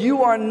 but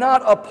you are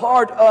not a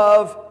part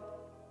of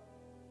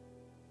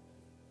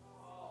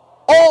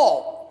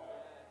all.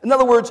 In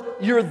other words,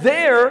 you're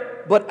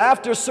there, but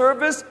after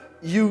service,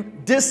 you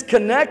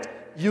disconnect,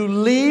 you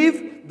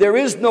leave. There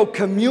is no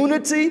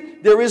community,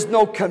 there is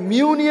no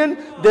communion,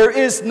 there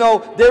is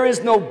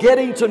no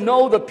getting to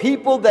know the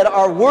people that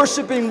are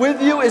worshiping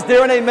with you. Is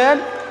there an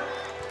amen?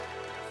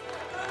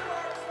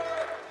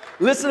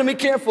 Listen to me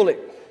carefully.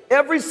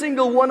 Every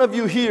single one of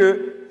you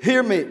here,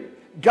 hear me.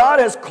 God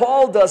has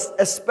called us,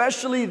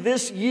 especially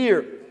this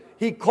year.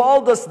 He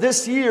called us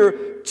this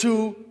year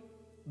to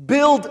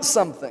build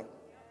something.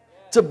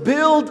 To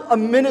build a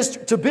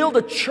ministry, to build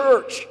a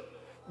church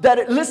that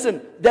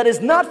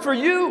is not for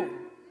you.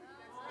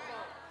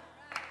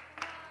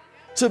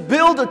 To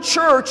build a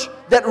church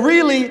that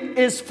really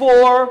is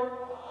for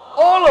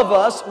all of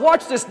us.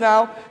 Watch this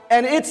now.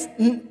 And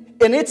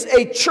it's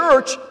a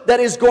church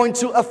that is going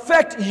to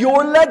affect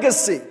your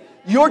legacy.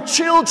 Your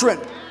children.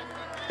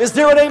 Is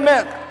there an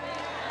amen?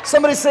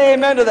 Somebody say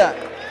amen to that.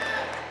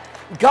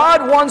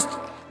 God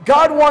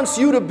wants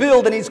you to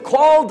build, and He's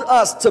called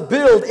us to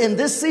build in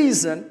this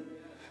season,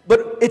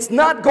 but it's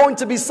not going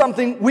to be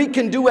something we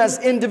can do as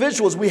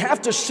individuals. We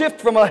have to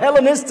shift from a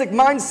Hellenistic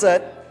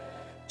mindset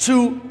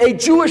to a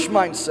Jewish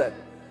mindset.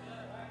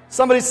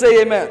 Somebody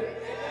say amen.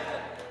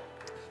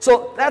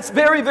 So that's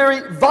very,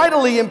 very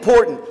vitally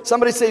important.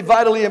 Somebody say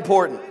vitally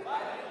important.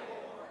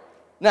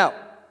 Now,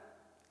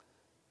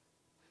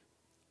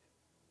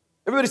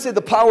 everybody say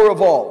the power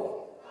of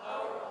all.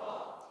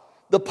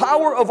 The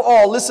power of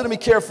all, listen to me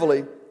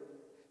carefully,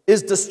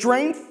 is the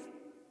strength,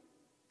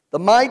 the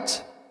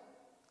might,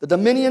 the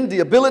dominion, the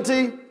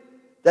ability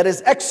that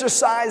is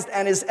exercised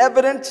and is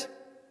evident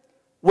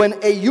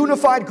when a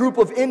unified group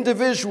of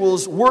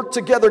individuals work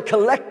together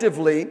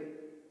collectively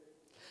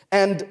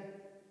and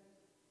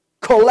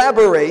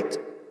collaborate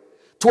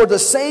toward the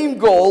same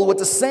goal with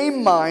the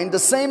same mind, the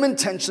same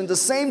intention, the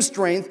same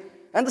strength,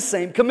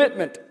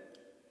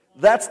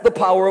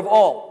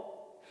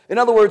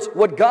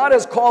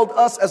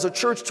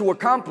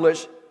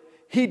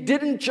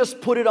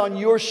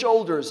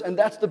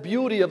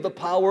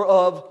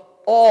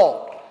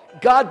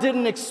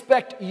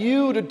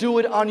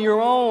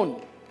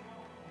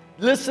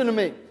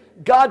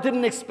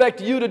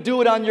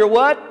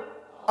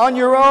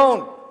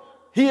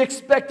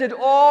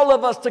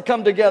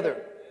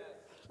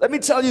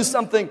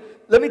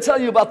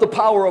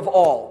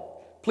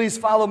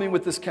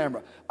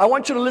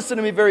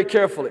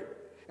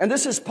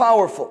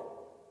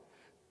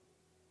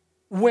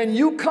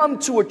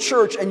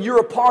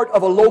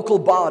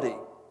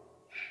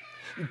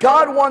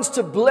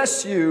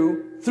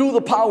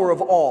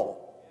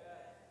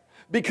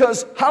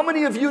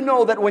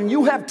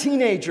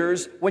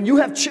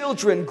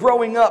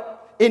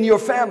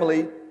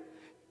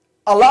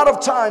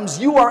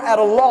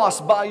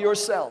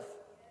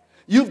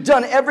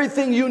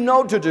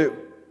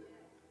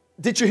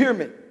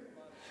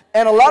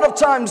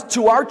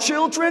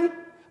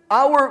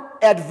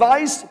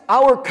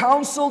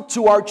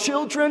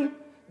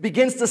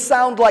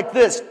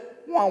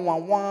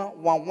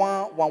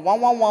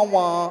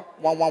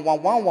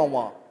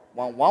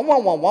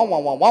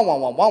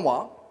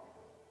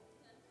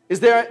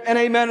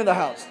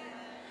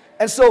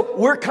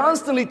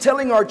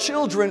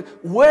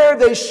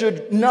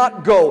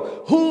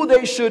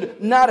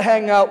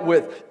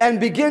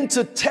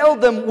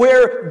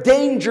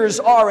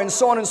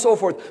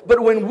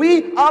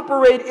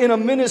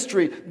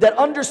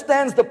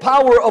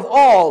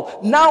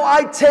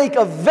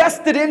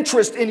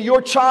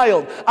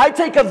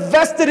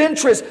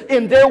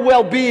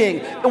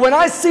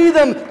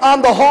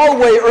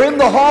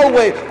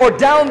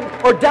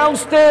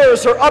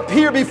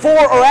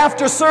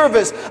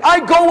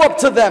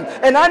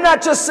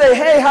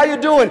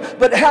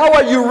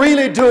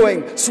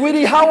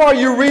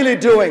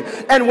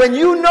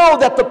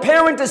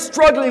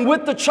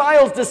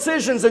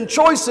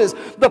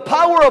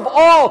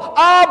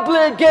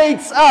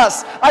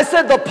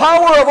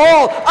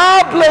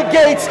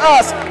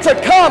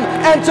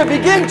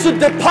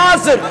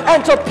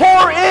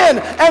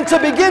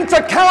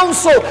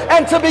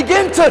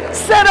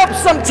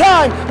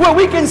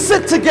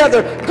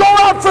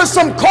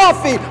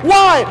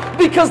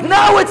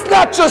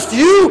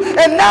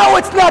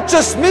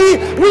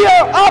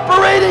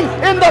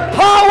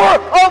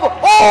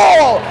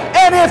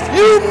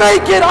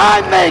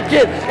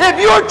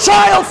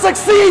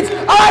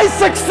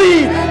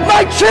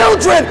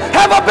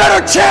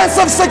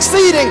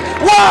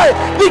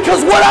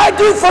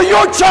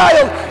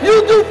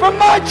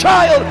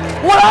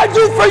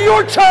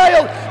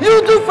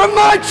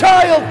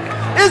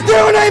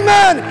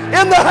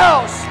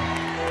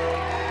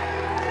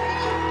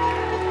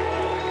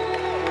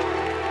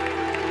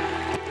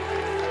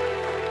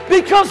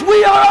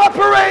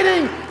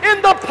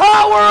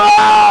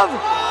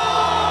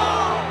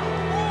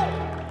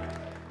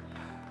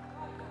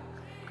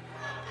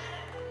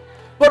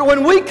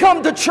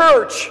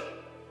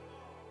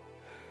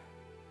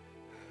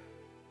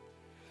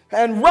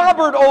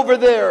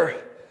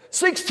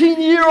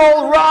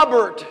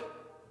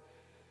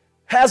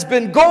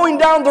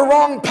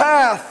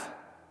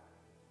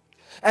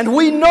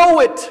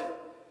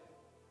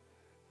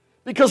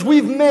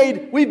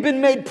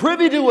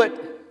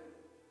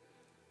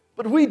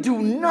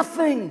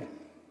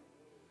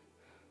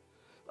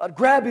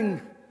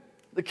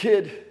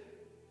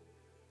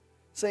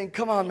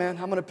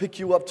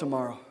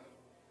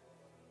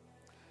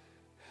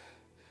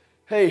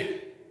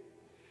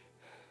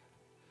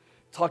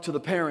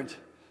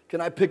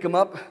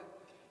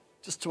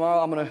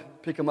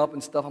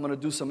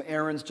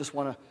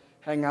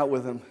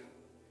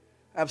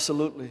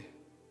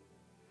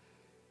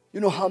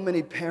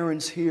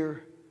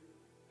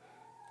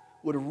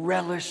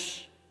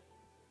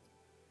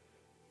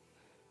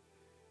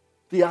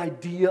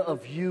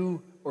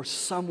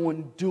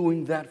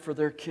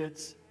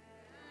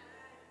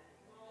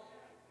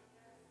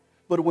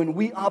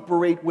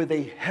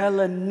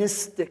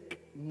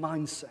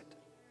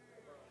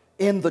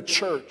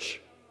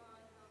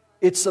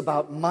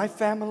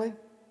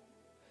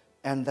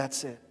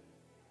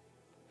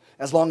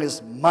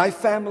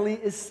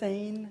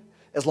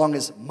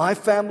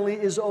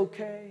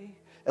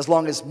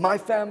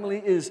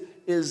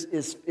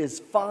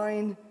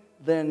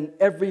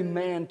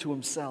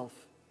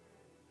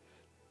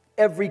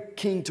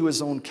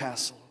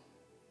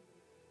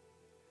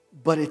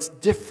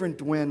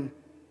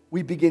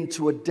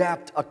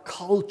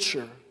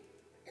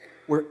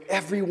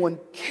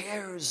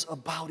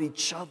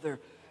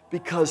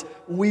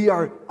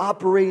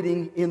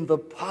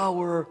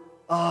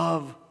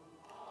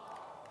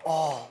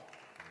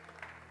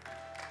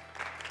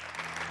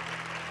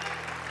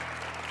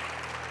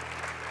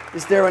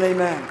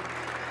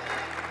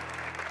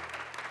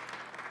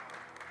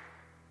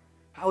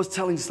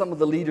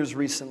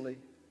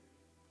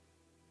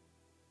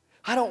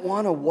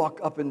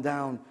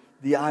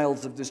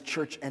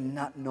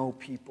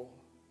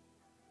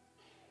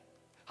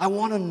 I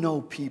want to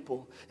know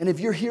people. And if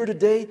you're here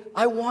today,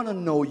 I want to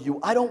know you.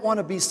 I don't want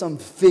to be some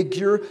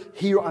figure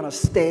here on a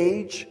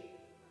stage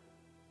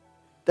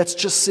that's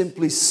just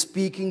simply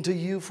speaking to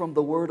you from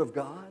the Word of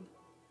God.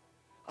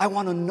 I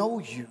want to know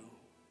you,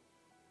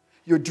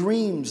 your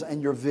dreams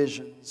and your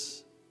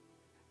visions,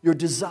 your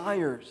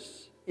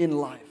desires in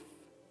life.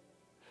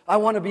 I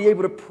want to be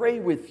able to pray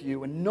with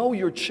you and know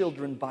your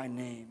children by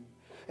name.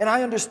 And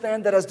I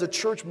understand that as the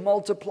church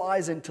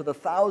multiplies into the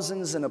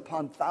thousands and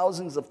upon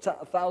thousands of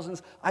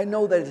thousands, I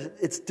know that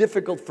it's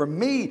difficult for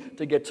me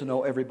to get to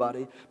know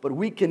everybody. But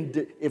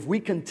if we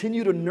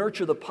continue to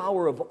nurture the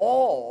power of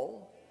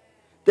all,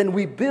 then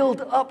we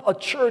build up a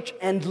church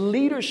and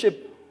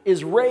leadership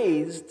is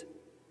raised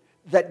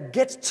that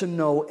gets to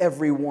know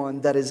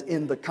everyone that is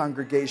in the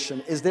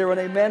congregation. Is there an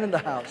amen in the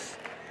house?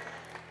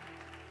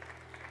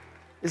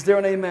 Is there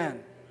an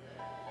amen?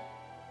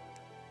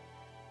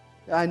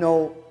 I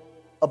know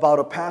about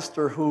a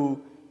pastor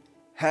who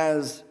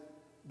has,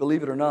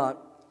 believe it or not,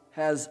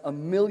 has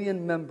 1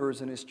 million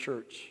members in his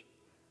church.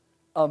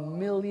 1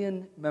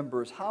 million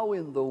members. How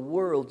in the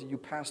world do you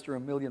pastor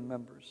 1 million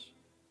members?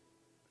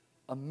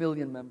 1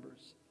 million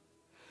members.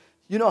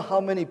 You know how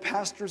many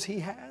pastors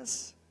he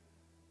has?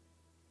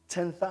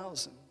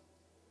 10,000.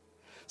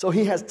 So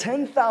he has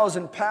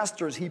 10,000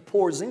 pastors he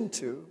pours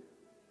into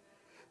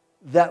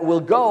that will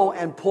go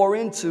and pour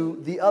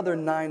into the other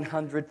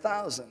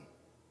 900,000.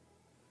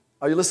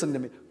 Are you listening to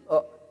me?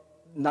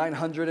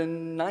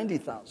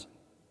 990,000.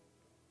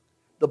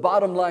 The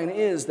bottom line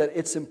is that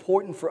it's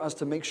important for us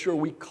to make sure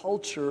we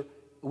cultivate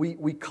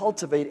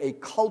a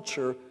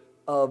culture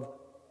of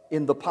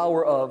in the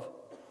power of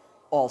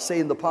all. Say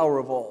in the power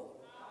of all.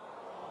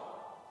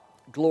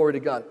 Glory to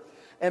God.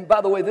 And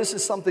by the way, this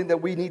is something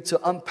that we need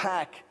to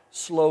unpack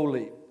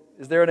slowly.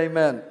 Is there an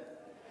amen?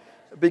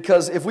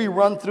 Because if we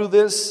run through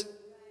this,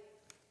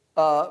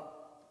 we're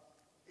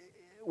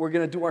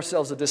going to do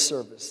ourselves a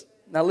disservice.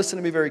 Now listen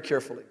to me very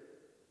carefully.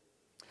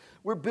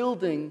 We're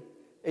building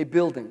a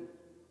building.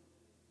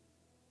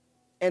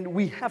 And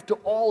we have to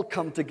all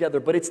come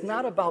together. But it's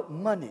not about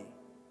money.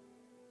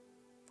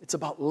 It's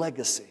about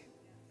legacy.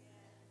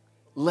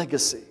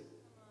 Legacy.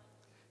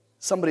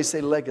 Somebody say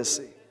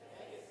legacy.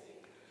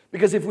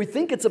 Because if we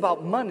think it's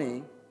about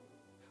money,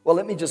 well,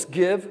 let me just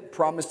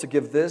promise to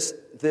give this,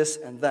 this,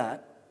 and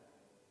that.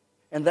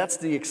 And that's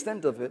the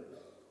extent of it.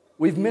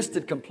 We've missed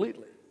it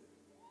completely.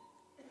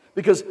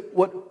 Because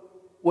what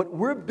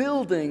we're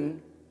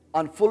building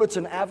on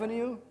Fullerton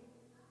Avenue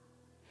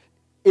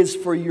is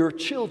for your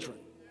children.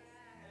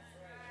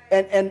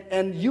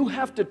 And you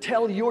have to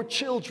tell your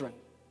children,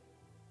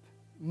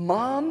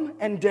 Mom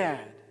and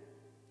Dad,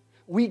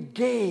 we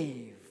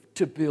gave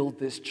to build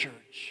this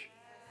church.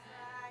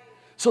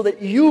 So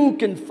that you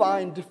can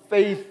find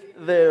faith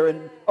there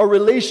and a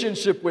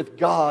relationship with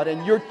God,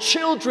 and your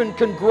children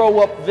can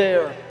grow up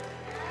there.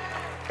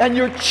 And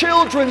your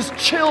children's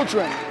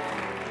children.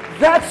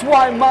 That's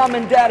why Mom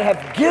and Dad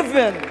have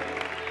given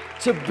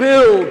to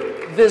build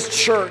this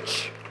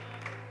church.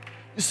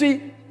 You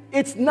see,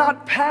 it's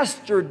not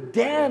Pastor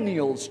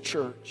Daniel's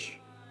church.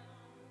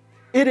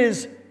 It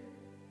is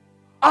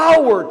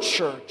our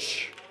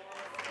church.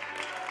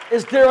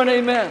 Is there an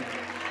amen?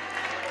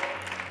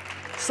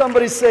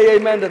 Somebody say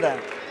amen to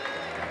that.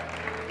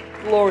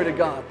 Glory to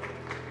God.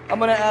 I'm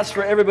going to ask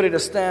for everybody to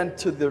stand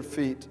to their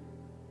feet.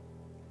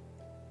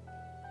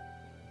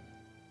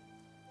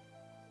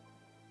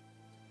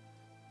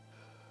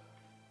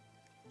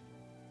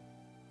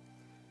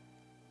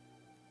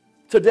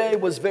 Today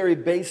was very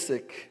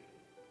basic.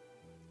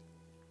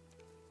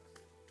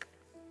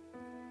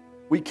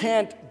 We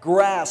can't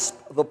grasp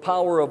the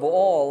power of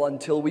all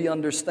until we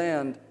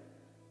understand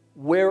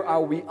where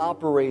are we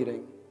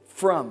operating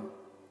from.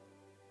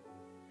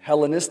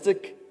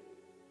 Hellenistic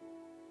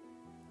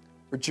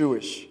or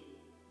Jewish?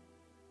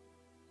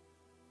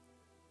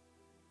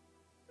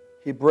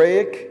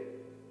 Hebraic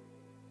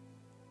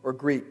or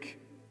Greek?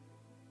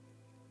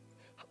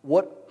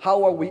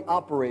 How are we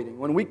operating?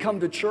 When we come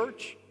to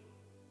church,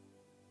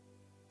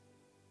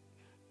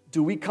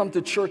 do we come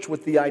to church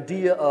with the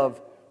idea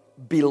of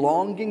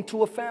belonging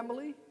to a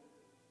family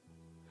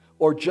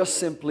or just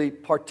simply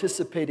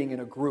participating in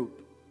a group?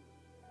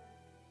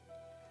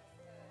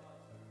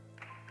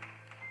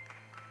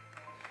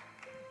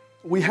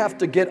 We have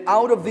to get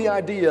out of the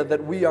idea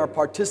that we are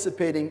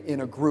participating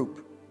in a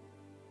group.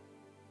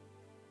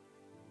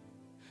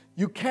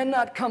 You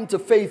cannot come to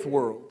Faith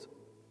World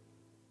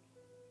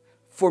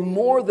for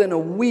more than a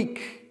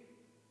week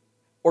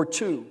or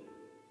two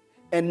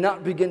and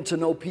not begin to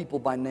know people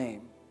by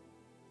name.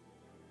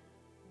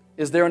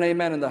 Is there an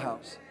amen in the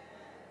house?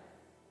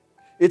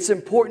 It's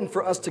important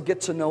for us to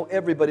get to know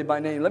everybody by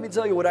name. Let me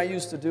tell you what I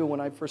used to do when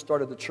I first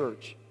started the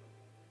church.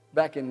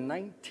 Back in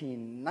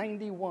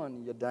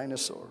 1991, you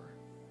dinosaur.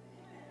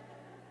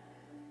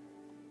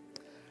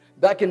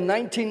 Back in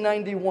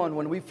 1991,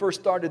 when we first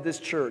started this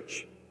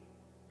church,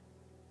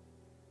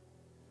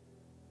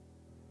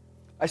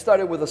 I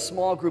started with a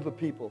small group of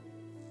people.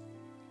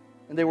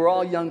 And they were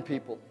all young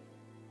people.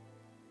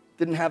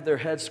 Didn't have their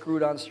heads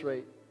screwed on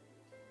straight.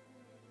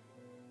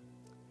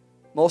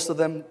 Most of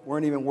them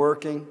weren't even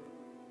working.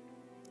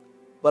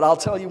 But I'll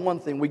tell you one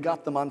thing, we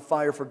got them on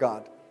fire for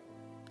God.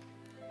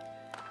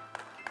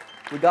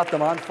 We got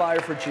them on fire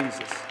for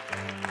Jesus.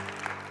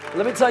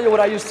 Let me tell you what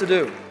I used to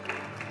do.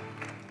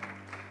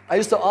 I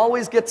used to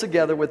always get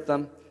together with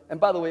them. And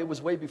by the way, it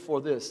was way before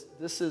this.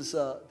 This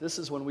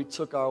is when we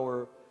took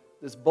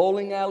this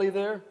bowling alley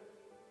there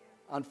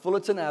on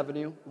Fullerton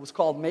Avenue. It was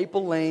called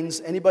Maple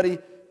Lanes. Anybody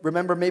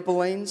remember Maple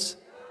Lanes?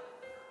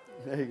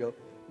 There you go.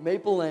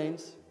 Maple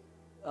Lanes.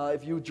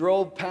 If you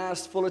drove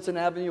past Fullerton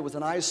Avenue, it was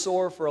an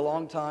eyesore for a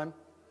long time.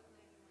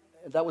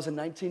 That was in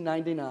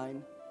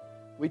 1999.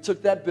 We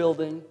took that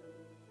building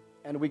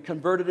and we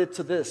converted it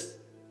to this.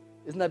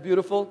 Isn't that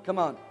beautiful? Come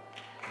on.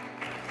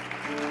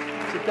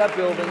 Took that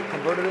building,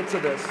 converted it to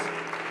this.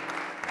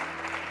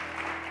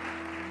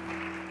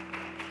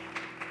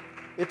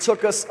 It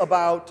took us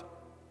about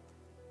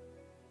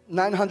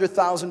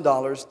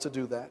 $900,000 to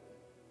do that.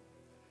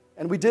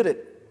 And we did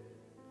it.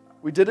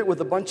 We did it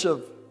with a bunch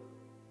of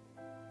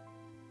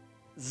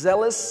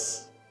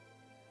zealous,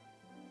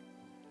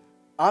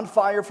 on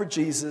fire for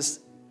Jesus,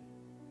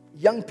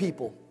 young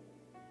people.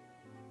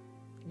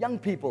 Young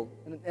people.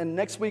 And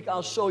next week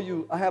I'll show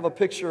you, I have a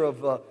picture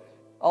of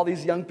all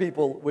these young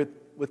people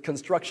with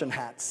construction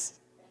hats.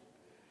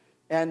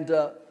 And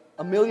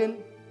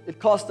it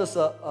cost us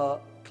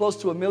close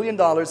to $1 million,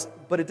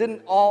 but it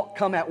didn't all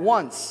come at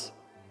once.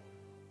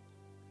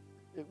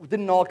 It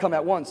didn't all come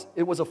at once.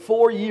 It was a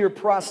 4-year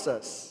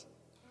process.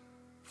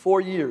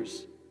 4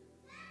 years.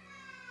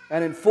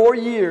 And in 4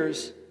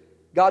 years,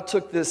 God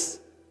took this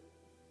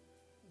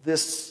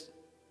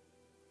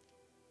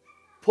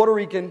Puerto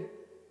Rican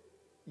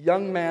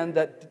young man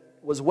that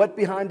was wet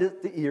behind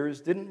the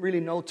ears, didn't really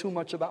know too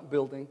much about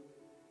building,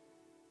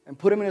 and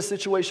put him in a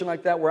situation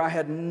like that where I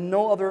had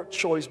no other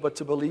choice but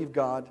to believe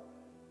God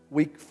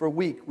week for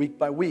week, week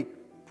by week,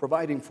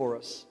 providing for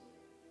us.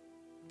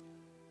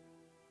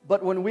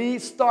 But when we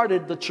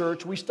started the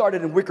church, we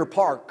started in Wicker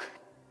Park.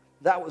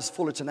 That was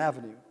Fullerton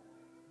Avenue.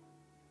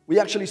 We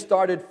actually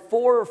started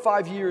 4 or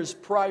 5 years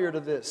prior to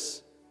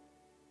this.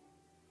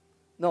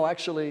 No,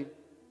 actually,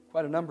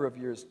 quite a number of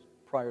years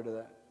prior to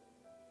that.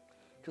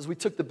 Because we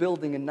took the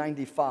building in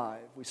 95.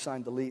 We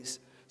signed the lease.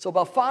 So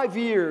about 5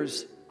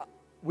 years,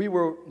 we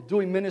were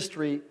doing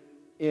ministry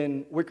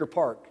in Wicker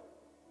Park.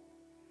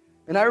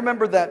 And I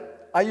remember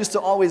that I used to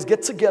always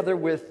get together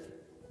with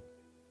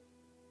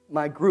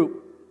my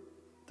group,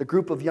 the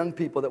group of young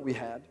people that we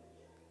had.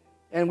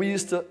 And we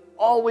used to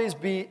always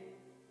be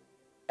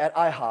at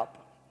IHOP.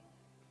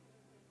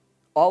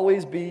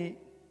 Always be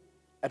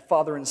at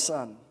Father and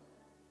Son.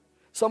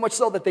 So much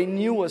so that they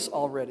knew us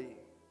already.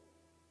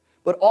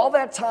 But all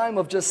that time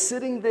of just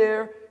sitting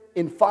there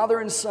in Father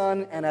and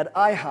Son and at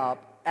IHOP,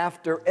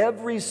 after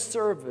every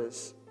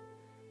service,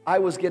 I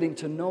was getting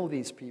to know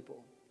these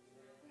people.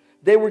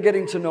 They were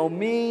getting to know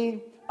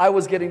me. I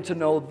was getting to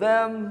know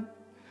them.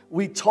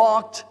 We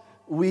talked.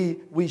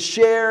 We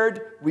shared.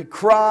 We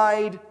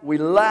cried. We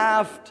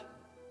laughed.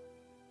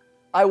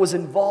 I was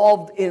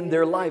involved in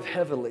their life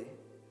heavily.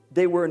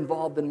 They were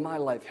involved in my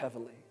life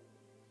heavily.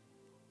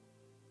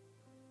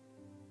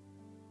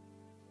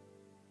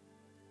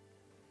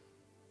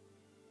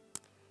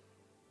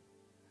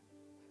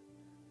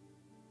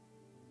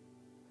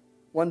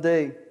 One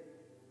day,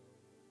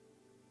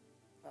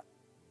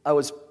 I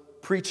was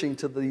preaching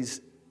to these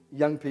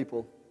young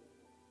people.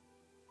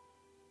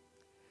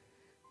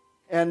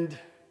 And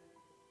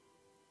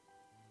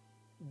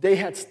they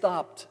had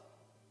stopped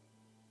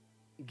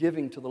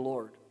giving to the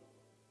Lord.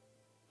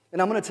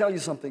 And I'm going to tell you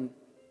something.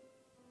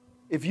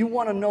 If you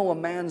want to know a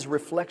man's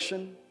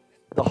reflection,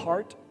 the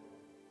heart,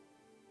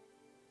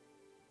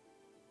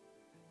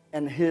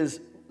 and his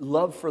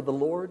love for the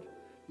Lord,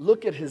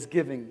 look at his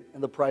giving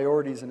and the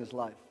priorities in his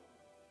life.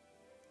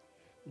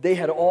 They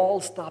had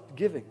all stopped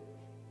giving.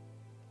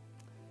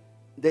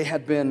 They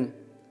had been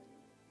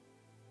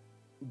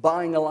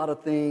buying a lot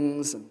of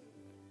things and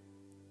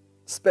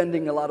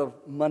spending a lot of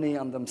money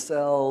on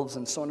themselves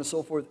and so on and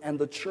so forth. And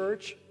the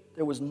church,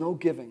 there was no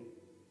giving.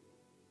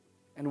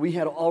 And we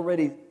had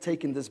already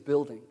taken this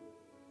building.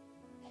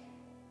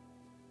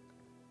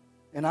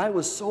 And I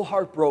was so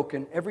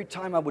heartbroken every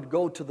time I would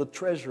go to the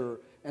treasurer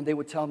and they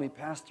would tell me,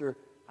 Pastor,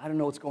 I don't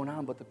know what's going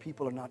on, but the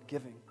people are not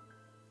giving.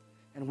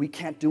 And we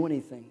can't do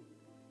anything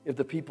if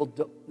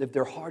if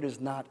their heart is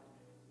not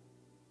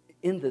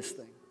in this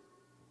thing.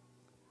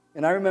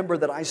 And I remember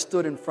that I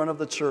stood in front of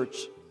the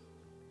church.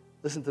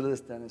 Listen to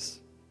this, Dennis.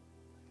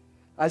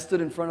 I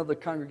stood in front of the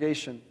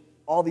congregation,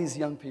 all these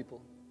young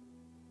people.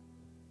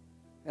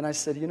 And I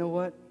said, you know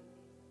what?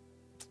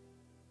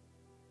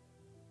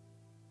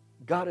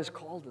 God has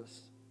called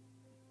us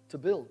to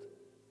build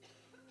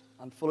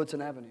on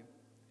Fullerton Avenue.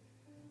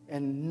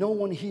 And no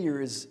one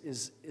here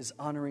is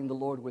honoring the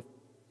Lord with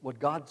what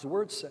God's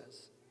word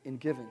says in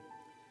giving.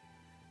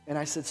 And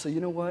I said, so you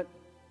know what?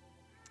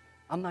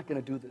 I'm not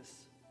going to do this.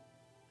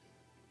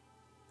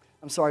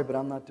 I'm sorry, but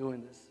I'm not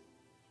doing this.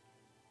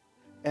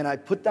 And I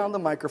put down the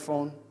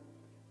microphone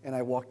and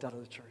I walked out of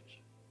the church.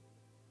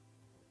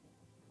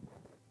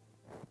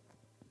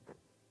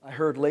 I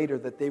heard later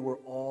that they were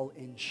all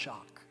in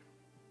shock.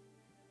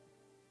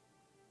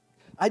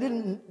 I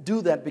didn't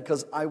do that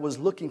because I was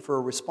looking for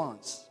a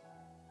response.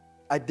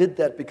 I did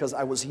that because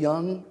I was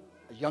young,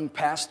 a young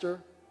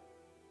pastor.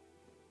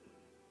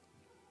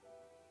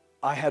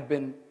 I had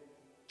been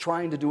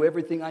trying to do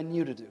everything I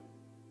knew to do.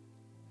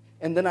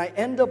 And then I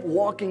end up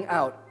walking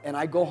out and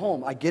I go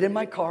home. I get in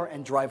my car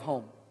and drive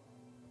home.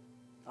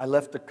 I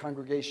left the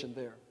congregation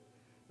there.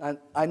 And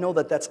I know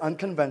that that's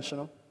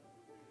unconventional.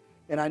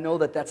 And I know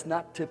that that's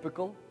not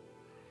typical.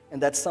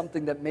 And that's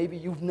something that maybe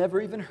you've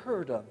never even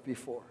heard of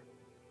before.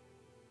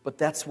 But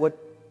that's what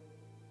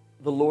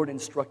the Lord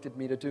instructed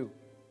me to do.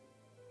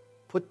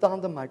 Put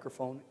down the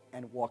microphone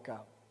and walk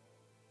out.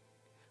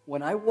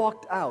 When I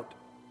walked out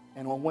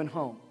and I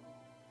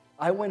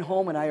went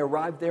home and I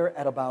arrived there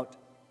at about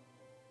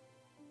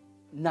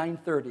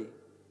 9:30.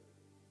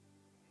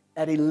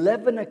 At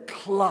 11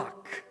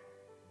 o'clock,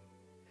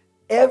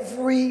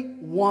 every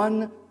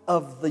one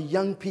of the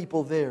young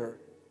people there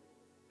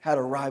had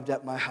arrived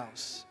at my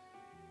house.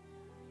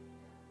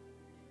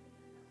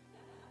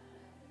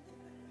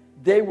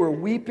 They were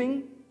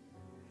weeping,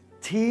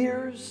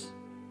 tears.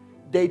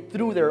 They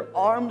threw their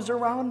arms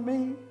around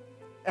me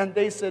and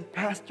they said,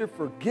 "Pastor,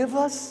 forgive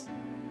us.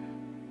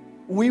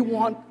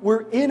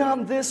 We're in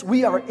on this.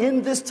 We are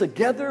in this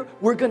together.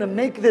 We're going to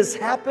make this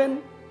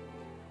happen.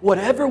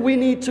 Whatever we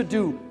need to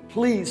do,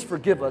 please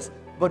forgive us.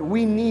 But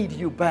we need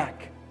you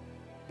back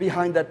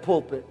behind that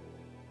pulpit."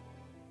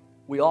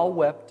 We all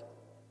wept.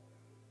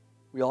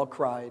 We all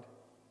cried.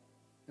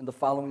 And the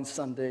following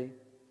Sunday,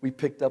 we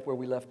picked up where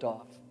we left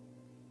off.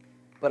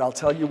 But I'll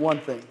tell you one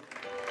thing.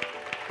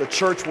 The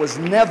church was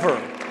never,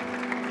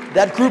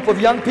 that group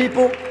of young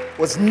people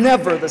was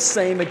never the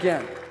same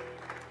again.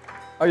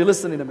 Are you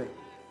listening to me?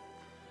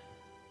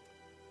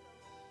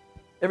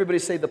 Everybody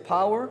say the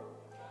power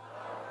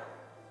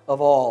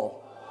of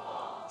all.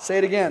 Say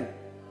it again.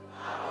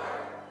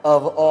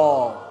 Of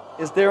all.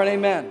 Is there an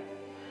amen?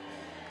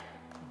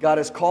 God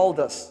has called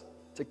us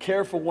to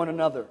care for one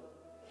another,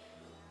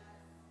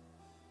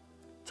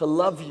 to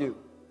love you.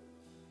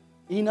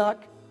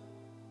 Enoch,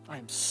 I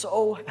am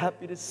so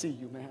happy to see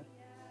you, man.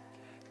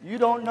 You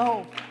don't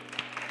know.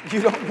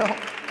 You don't know.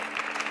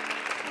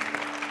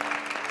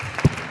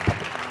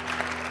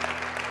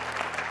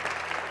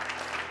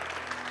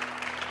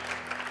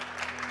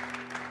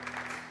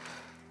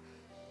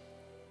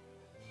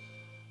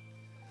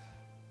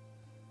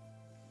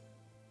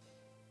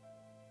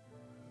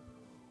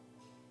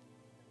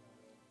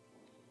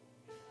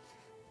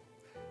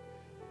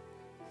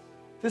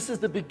 This is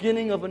the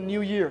beginning of a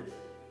new year.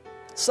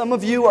 Some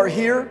of you are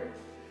here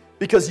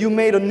because you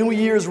made a New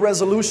Year's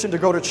resolution to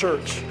go to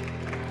church.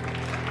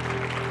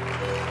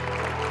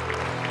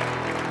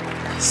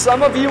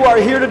 Some of you are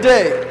here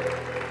today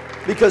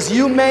because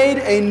you made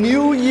a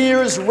New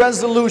Year's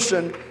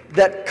resolution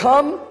that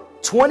come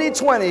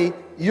 2020,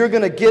 you're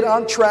going to get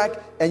on track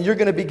and you're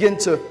going to begin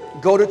to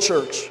go to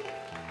church.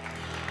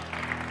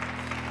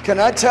 Can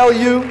I tell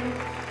you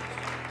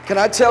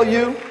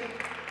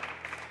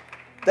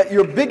that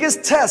your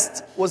biggest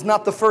test was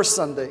not the first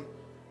Sunday?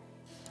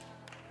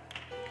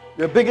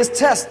 Your biggest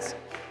test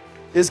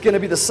is going to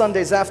be the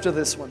Sundays after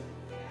this one.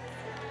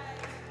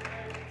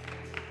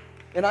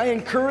 And I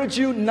encourage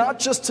you not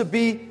just to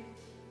be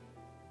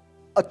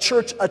a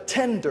church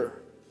attender,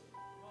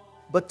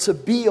 but to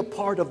be a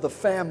part of the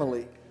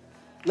family.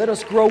 Let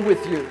us grow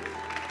with you.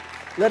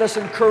 Let us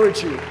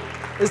encourage you.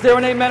 Is there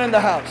an amen in the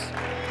house?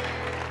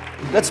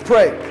 Let's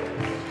pray.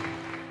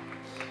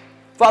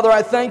 Father,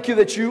 I thank you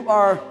that you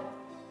are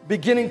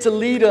beginning to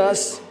lead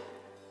us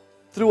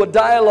through a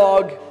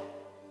dialogue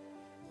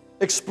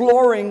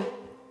exploring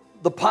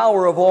the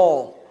power of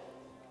all.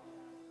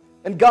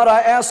 And God, I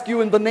ask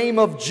you in the name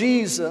of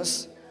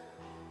Jesus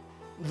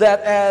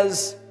that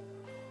as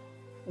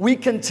we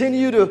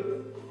continue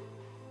to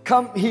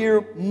come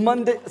here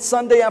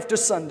Sunday after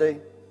Sunday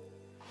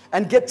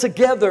and get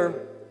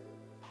together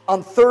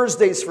on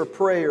Thursdays for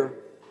prayer,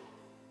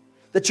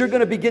 that you're going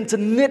to begin to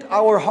knit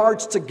our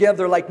hearts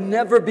together like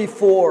never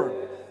before.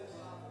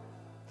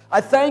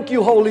 I thank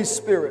you, Holy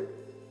Spirit,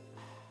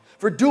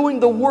 for doing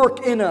the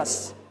work in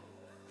us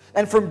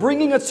and for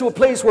bringing us to a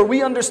place where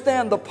we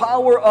understand the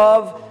power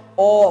of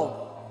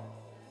all.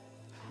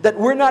 That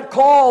we're not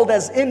called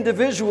as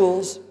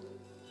individuals,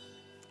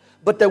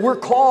 but that we're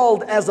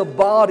called as a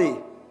body.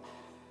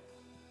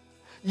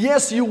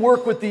 Yes, you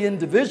work with the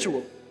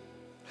individual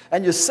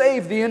and you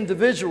save the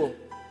individual,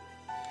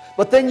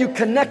 but then you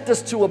connect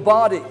us to a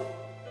body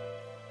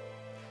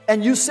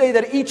and you say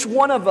that each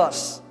one of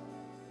us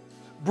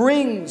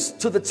brings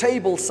to the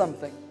table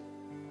something.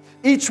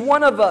 Each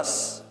one of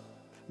us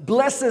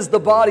blesses the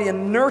body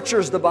and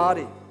nurtures the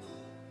body.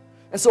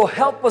 And so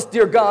help us,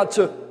 dear God,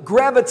 to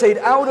gravitate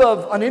out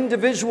of an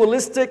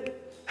individualistic,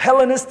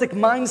 Hellenistic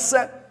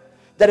mindset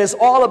that is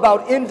all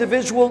about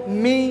individual,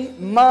 me,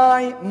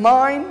 my,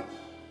 mine,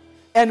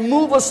 and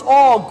move us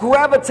all,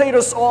 gravitate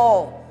us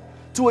all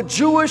to a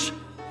Jewish,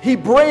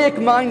 Hebraic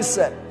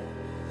mindset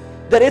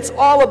that it's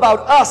all about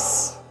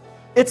us.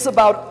 It's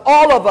about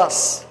all of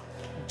us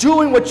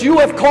doing what you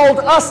have called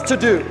us to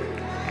do.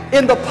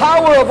 In the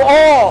power of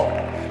all,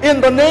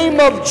 in the name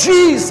of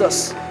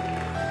Jesus.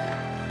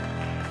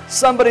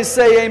 Somebody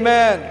say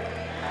amen.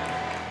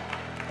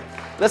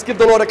 Let's give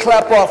the Lord a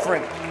clap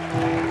offering.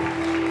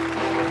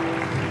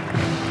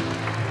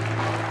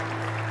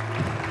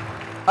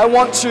 I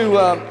want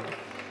to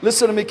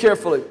listen to me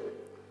carefully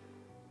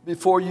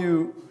before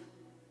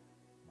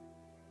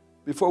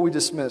we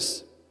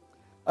dismiss.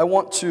 I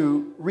want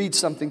to read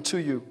something to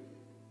you.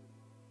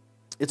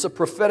 It's a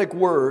prophetic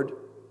word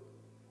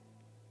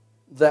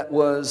that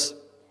was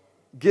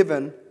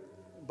given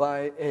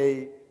by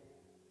a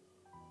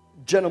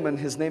gentleman.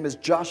 His name is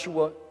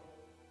Joshua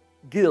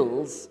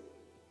Gills.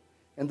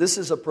 And this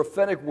is a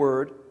prophetic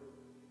word.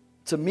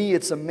 To me,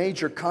 it's a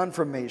major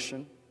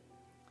confirmation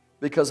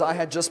because I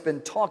had just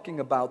been talking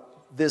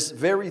about this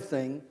very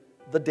thing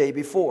the day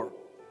before.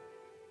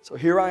 So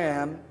here I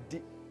am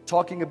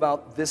talking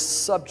about this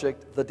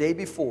subject the day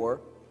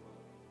before,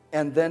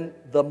 and then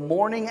the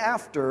morning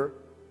after,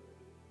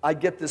 I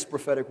get this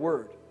prophetic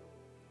word.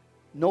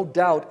 No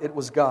doubt it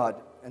was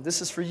God. And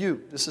this is for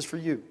you. This is for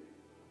you.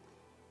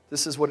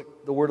 This is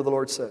what the word of the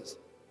Lord says.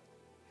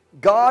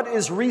 God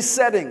is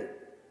resetting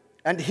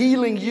and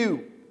healing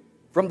you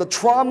from the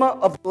trauma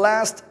of the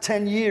last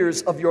 10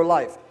 years of your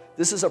life.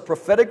 This is a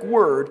prophetic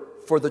word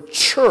for the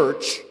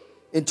church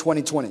in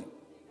 2020.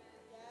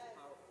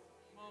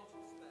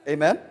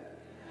 Amen?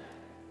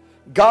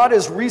 God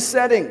is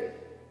resetting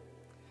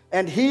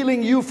and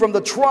healing you from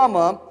the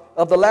trauma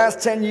of the last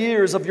 10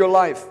 years of your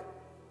life.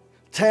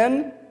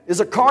 10 is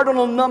a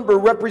cardinal number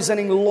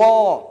representing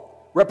law,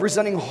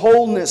 representing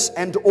wholeness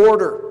and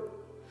order.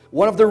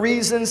 One of the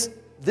reasons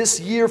this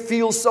year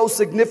feels so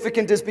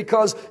significant is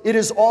because it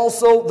is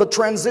also the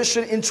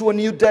transition into a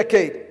new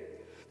decade.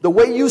 The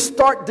way you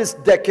start this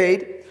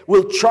decade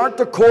will chart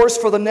the course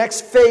for the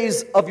next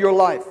phase of your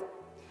life.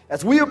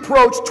 As we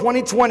approach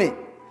 2020,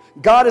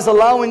 God is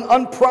allowing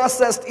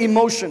unprocessed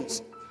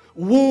emotions,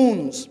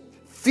 wounds,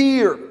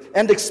 fear,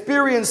 and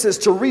experiences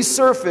to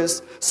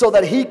resurface so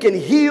that He can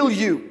heal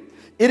you.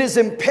 It is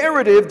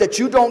imperative that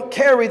you don't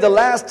carry the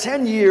last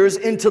 10 years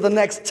into the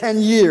next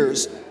 10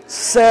 years,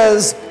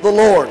 says the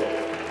Lord.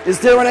 Is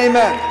there an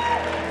amen?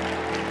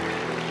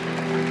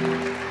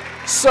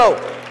 So,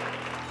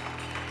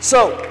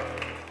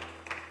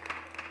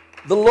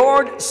 the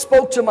Lord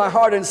spoke to my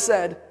heart and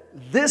said,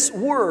 this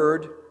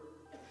word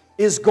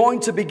is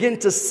going to begin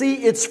to see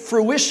its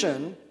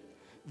fruition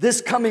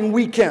this coming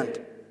weekend.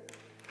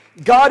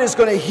 God is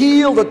going to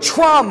heal the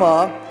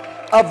trauma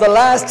of the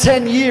last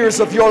 10 years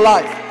of your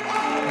life.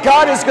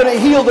 God is going to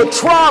heal the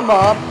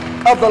trauma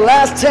of the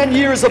last 10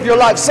 years of your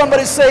life.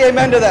 Somebody say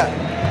amen to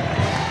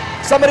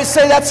that. Somebody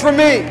say that's for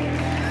me.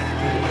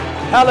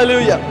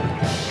 Hallelujah.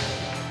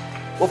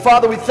 Well,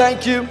 Father, we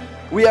thank you.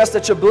 We ask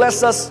that you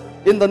bless us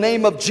in the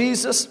name of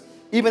Jesus,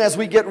 even as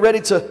we get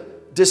ready to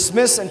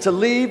dismiss and to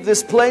leave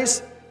this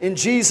place in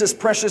Jesus'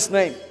 precious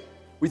name.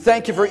 We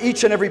thank you for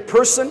each and every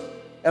person,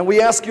 and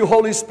we ask you,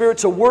 Holy Spirit,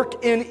 to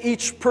work in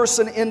each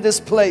person in this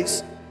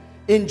place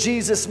in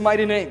Jesus'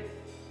 mighty name.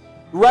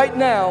 Right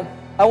now,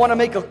 I want to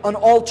make an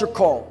altar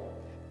call.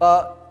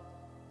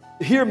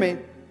 Hear me.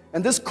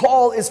 And this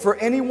call is for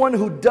anyone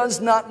who does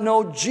not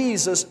know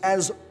Jesus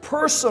as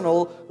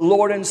personal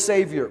Lord and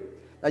Savior.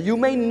 Now, you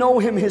may know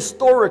Him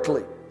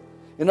historically.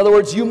 In other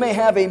words, you may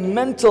have a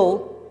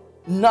mental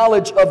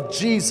knowledge of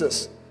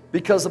Jesus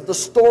because of the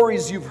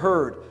stories you've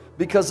heard,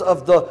 because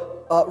of the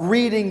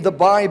reading the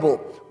Bible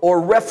or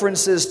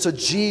references to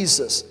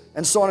Jesus,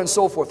 and so on and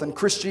so forth, and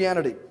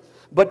Christianity.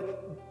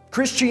 But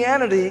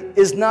Christianity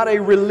is not a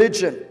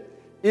religion.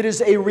 It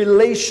is a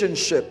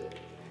relationship.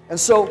 And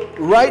so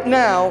right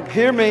now,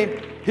 hear me,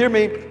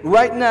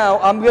 right now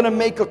I'm going to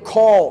make a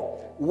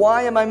call.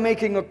 Why am I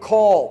making a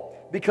call?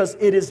 Because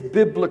it is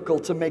biblical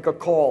to make a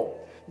call.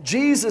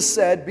 Jesus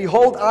said,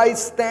 behold, I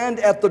stand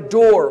at the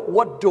door.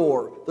 What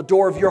door? The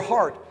door of your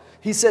heart.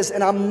 He says,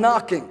 and I'm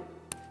knocking.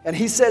 And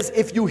He says,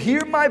 if you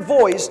hear my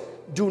voice,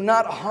 do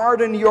not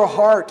harden your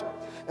heart.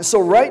 And so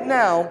right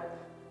now,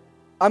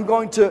 I'm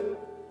going to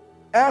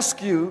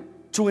ask you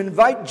to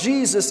invite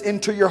Jesus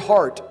into your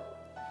heart.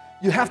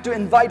 You have to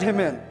invite Him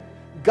in.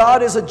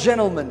 God is a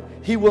gentleman.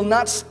 He will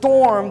not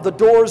storm the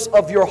doors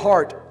of your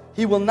heart.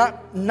 He will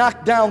not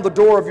knock down the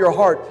door of your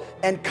heart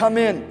and come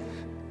in.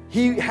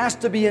 He has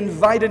to be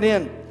invited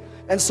in.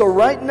 And so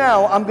right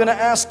now, I'm going to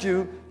ask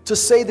you to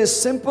say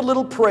this simple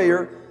little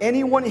prayer.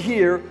 Anyone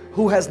here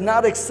who has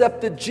not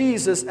accepted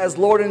Jesus as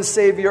Lord and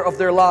Savior of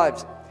their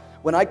lives.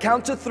 When I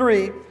count to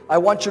 3, I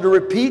want you to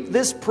repeat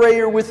this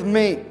prayer with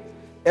me.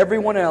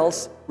 Everyone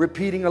else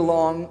repeating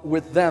along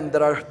with them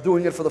that are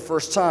doing it for the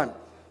first time.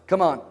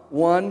 Come on.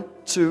 1,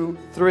 2,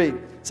 3.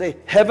 Say,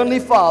 Heavenly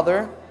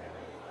Father,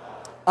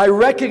 I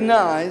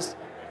recognize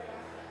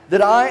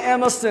that I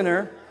am a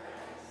sinner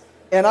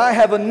and I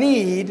have a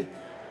need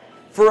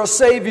for a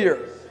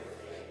Savior.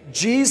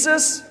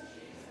 Jesus,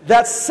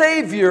 that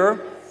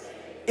Savior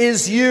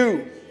is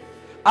you.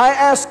 I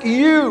ask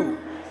you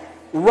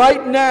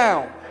right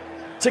now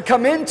to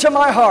come into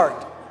my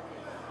heart.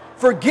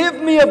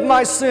 Forgive me of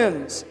my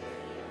sins.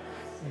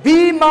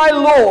 be my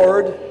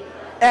Lord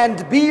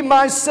and be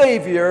my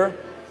Savior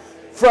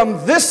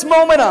from this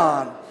moment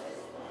on.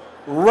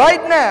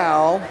 Right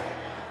now,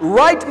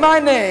 write my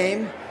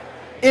name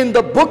in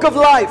the book of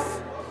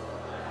life.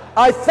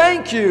 I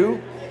thank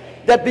you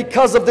that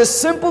because of this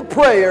simple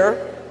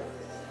prayer,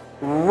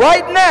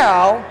 right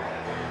now,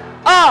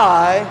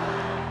 I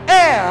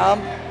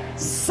am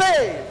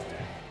saved.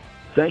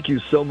 Thank you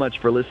so much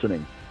for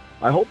listening.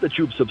 I hope that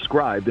you've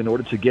subscribed in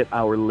order to get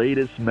our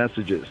latest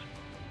messages.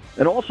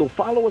 And also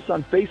follow us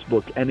on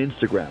Facebook and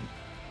Instagram.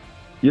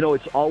 You know,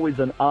 it's always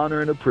an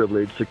honor and a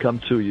privilege to come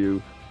to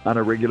you on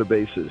a regular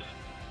basis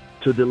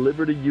to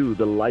deliver to you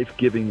the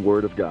life-giving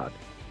Word of God.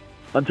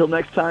 Until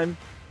next time,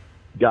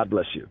 God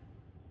bless you.